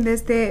 Disfruten de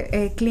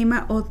este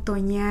clima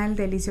otoñal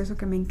delicioso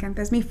que me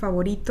encanta, es mi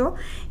favorito.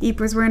 Y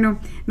pues bueno,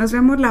 nos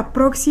vemos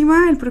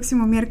el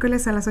próximo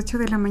miércoles a las 8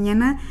 de la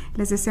mañana.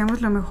 Les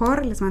deseamos lo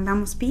mejor, les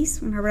mandamos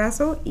peace, un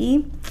abrazo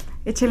y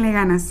échenle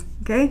ganas,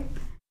 ¿ok?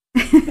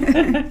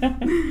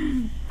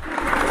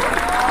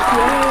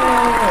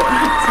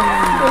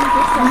 Thank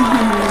you so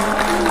much.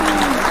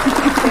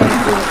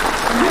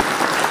 Thank you.